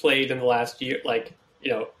who's played in the last year. Like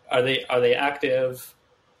are they active?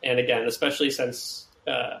 And again, especially since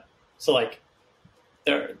so like.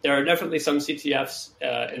 There are definitely some CTFs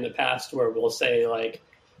in the past where we'll say like,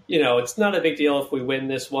 it's not a big deal if we win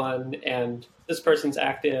this one and this person's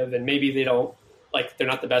active and maybe they don't like they're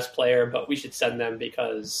not the best player, but we should send them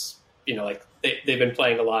because like they've been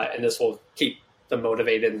playing a lot and this will keep them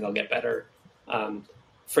motivated and they'll get better.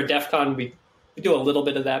 For DEF CON, we do a little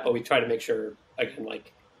bit of that, but we try to make sure again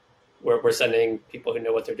like we're sending people who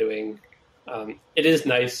know what they're doing. It is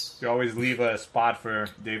nice. You always leave a spot for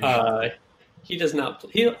David. He does not.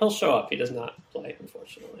 He'll show up. He does not play,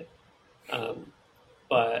 unfortunately.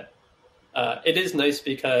 But it is nice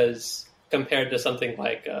because compared to something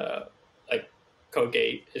like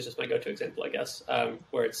Codegate is just my go-to example, I guess,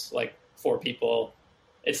 where it's like 4 people.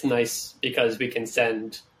 It's nice because we can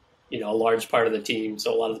send a large part of the team,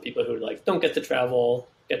 so a lot of the people who like don't get to travel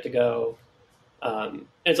get to go. And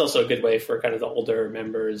it's also a good way for kind of the older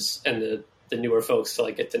members and the newer folks to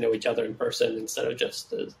like get to know each other in person instead of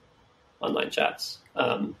just the online chats.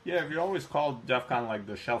 We always called DEF CON like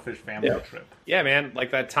the Shellfish family trip. Yeah, man.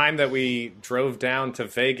 Like that time that we drove down to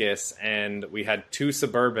Vegas and we had 2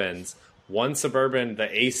 Suburbans. One Suburban, the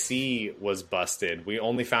AC was busted. We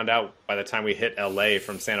only found out by the time we hit LA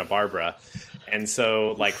from Santa Barbara. And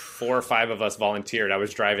so like 4 or 5 of us volunteered. I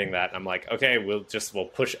was driving that. I'm like, okay, we'll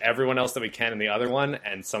push everyone else that we can in the other one.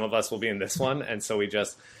 And some of us will be in this one. And so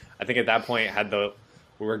I think at that point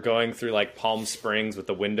we were going through like Palm Springs with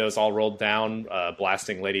the windows all rolled down,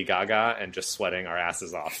 blasting Lady Gaga and just sweating our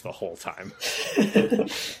asses off the whole time.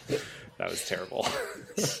 That was terrible.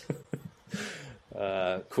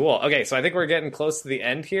 Cool. Okay, so I think we're getting close to the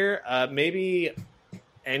end here. Maybe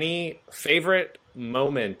any favorite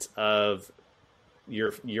moment of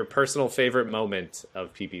your personal favorite moment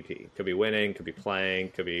of PPP? Could be winning, could be playing,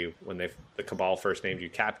 could be when the Cabal first named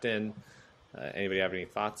you captain. Anybody have any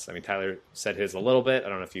thoughts? I mean, Tyler said his a little bit. I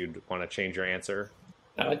don't know if you'd want to change your answer.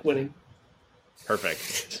 I like winning.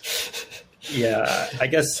 Perfect. Yeah, I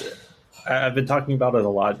guess I've been talking about it a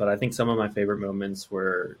lot, but I think some of my favorite moments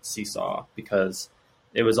were Seesaw because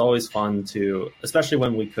it was always fun to, especially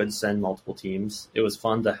when we could send multiple teams. It was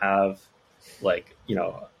fun to have, like, you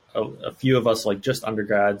know, a few of us, like just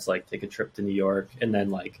undergrads, like take a trip to New York and then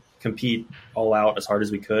like compete all out as hard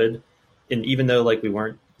as we could. And even though like we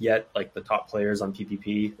weren't yet like the top players on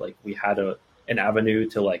PPP, like we had an avenue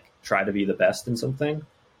to like try to be the best in something.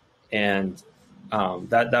 And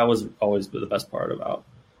that was always the best part about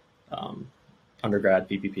undergrad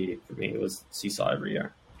PPP for me. It was Seesaw every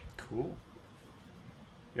year. Cool.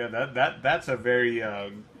 Yeah, that's a very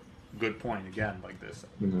good point. Again, like this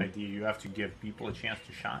idea, you have to give people a chance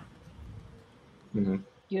to shine. Mm-hmm.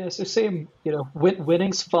 Yeah, so same, you know,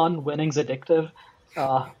 winning's fun, winning's addictive,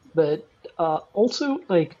 but also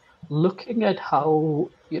like looking at how,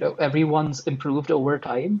 you know, everyone's improved over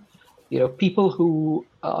time. You know, people who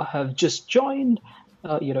have just joined,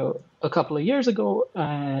 you know, a couple of years ago,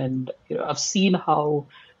 and you know, I've seen how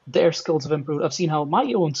their skills have improved. I've seen how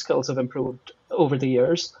my own skills have improved over the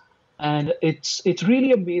years, and it's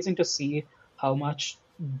really amazing to see how much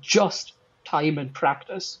just time and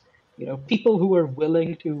practice, you know, people who are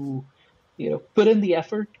willing to, you know, put in the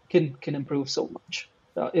effort can improve so much.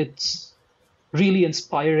 It's really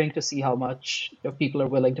inspiring to see how much, you know, people are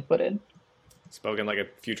willing to put in. Spoken like a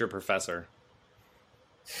future professor.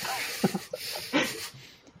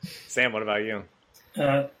 Sam, what about you?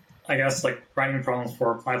 I guess like writing problems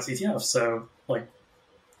for Plaid CTF. So like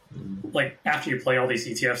after you play all these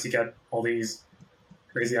CTFs, you get all these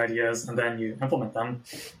crazy ideas, and then you implement them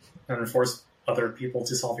and force other people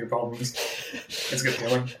to solve your problems. It's a good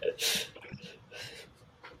feeling.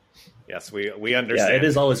 Yes, we understand. Yeah, it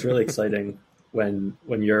is always really exciting when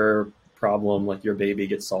your problem, like your baby,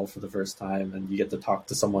 gets solved for the first time, and you get to talk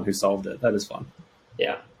to someone who solved it. That is fun.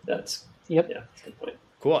 Yeah, that's Yep. yeah, that's a good point.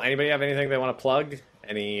 Cool. Anybody have anything they want to plug?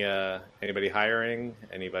 Anybody hiring?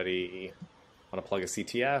 Anybody want to plug a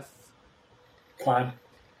CTF? Plaid.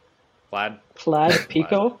 Plaid,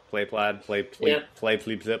 Pico. Play Plaid. Play Yeah. play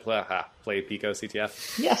Pico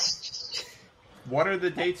CTF. Yes. What are the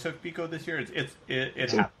dates of Pico this year? It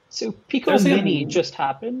happened. So Pico There's a- Mini just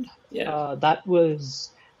happened. Yeah. That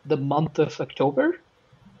was the month of October,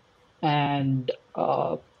 and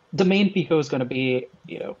the main Pico is going to be,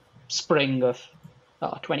 you know, spring of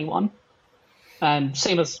 21, and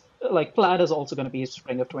same as like Plaid is also going to be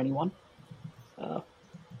spring of 21.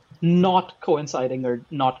 Not coinciding or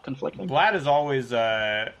not conflicting. Plaid is always.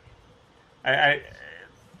 I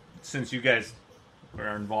since you guys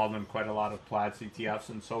were involved in quite a lot of Plaid CTFs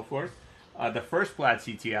and so forth. The first Plaid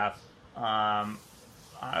CTF, I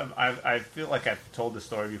feel like I've told the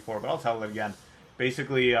story before, but I'll tell it again.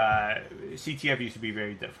 Basically, CTF used to be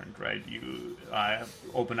very different, right? You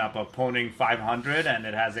open up a Poning 500 and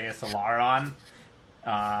it has ASLR on,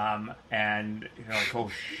 and you're like,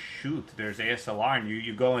 oh shoot, there's ASLR, and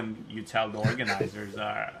you go and you tell the organizers,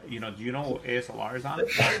 do you know ASLR is on?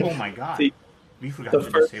 Oh my god. We forgot to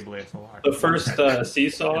disable ASLR. The first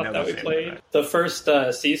Seesaw that we played. The first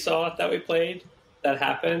Seesaw that we played that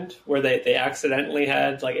happened where they accidentally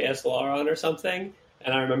had like ASLR on or something.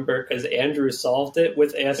 And I remember because Andrew solved it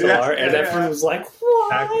with ASLR, and everyone was like,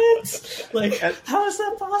 "What? Like, how is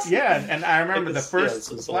that possible?" Yeah, and I remember the first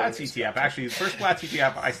Plaid CTF. Actually, the first Plaid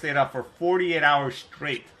CTF, I stayed up for 48 hours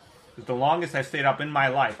straight. It was the longest I stayed up in my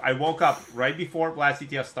life. I woke up right before Plaid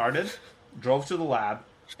CTF started, drove to the lab,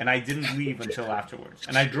 and I didn't leave until afterwards.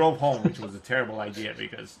 And I drove home, which was a terrible idea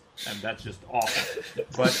and that's just awful.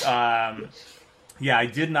 But yeah, I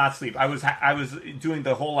did not sleep. I was doing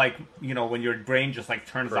the whole like, you know, when your brain just like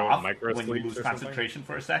turns off when you lose concentration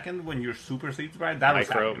for a second when you're super sleep deprived. That was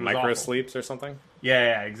micro sleeps or something.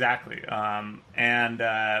 Yeah, exactly. And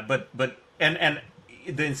the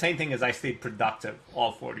insane thing is I stayed productive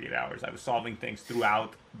all 48 hours. I was solving things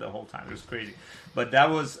throughout the whole time. It was crazy. But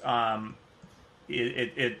that was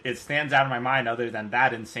it stands out in my mind. Other than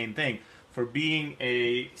that insane thing. For being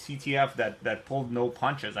a CTF that pulled no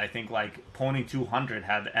punches, I think like Pony 200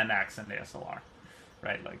 had NX and ASLR,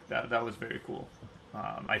 right? Like that was very cool.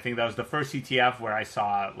 I think that was the first CTF where I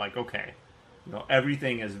saw like, okay, you know,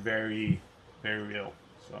 everything is very, very real.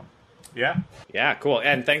 So, yeah, cool.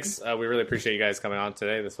 And thanks. We really appreciate you guys coming on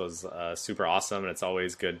today. This was super awesome, and it's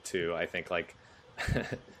always good to, I think, like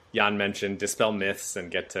Jan mentioned, dispel myths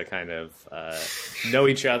and get to kind of know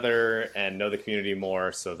each other and know the community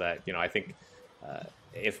more, so that, you know, I think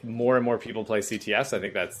if more and more people play CTS, I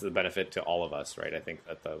think that's the benefit to all of us, right? I think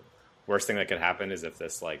that the worst thing that could happen is if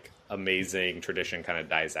this like amazing tradition kind of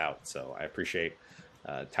dies out. So I appreciate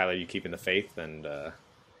Tyler, you keeping the faith, and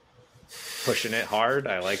pushing it hard.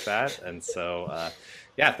 I like that. And so,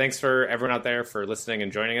 yeah, thanks for everyone out there for listening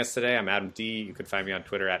and joining us today. I'm Adam D. You can find me on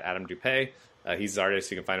Twitter at Adam Dupay. He's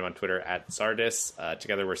Zardis. You can find him on Twitter at Zardis.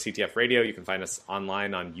 Together we're CTF Radio. You can find us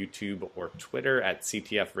online on YouTube or Twitter at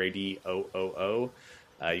CTF Radio.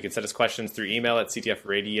 You can send us questions through email at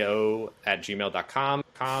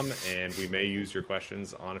ctfradio@gmail.com, and we may use your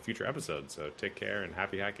questions on a future episode. So take care and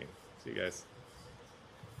happy hacking. See you guys.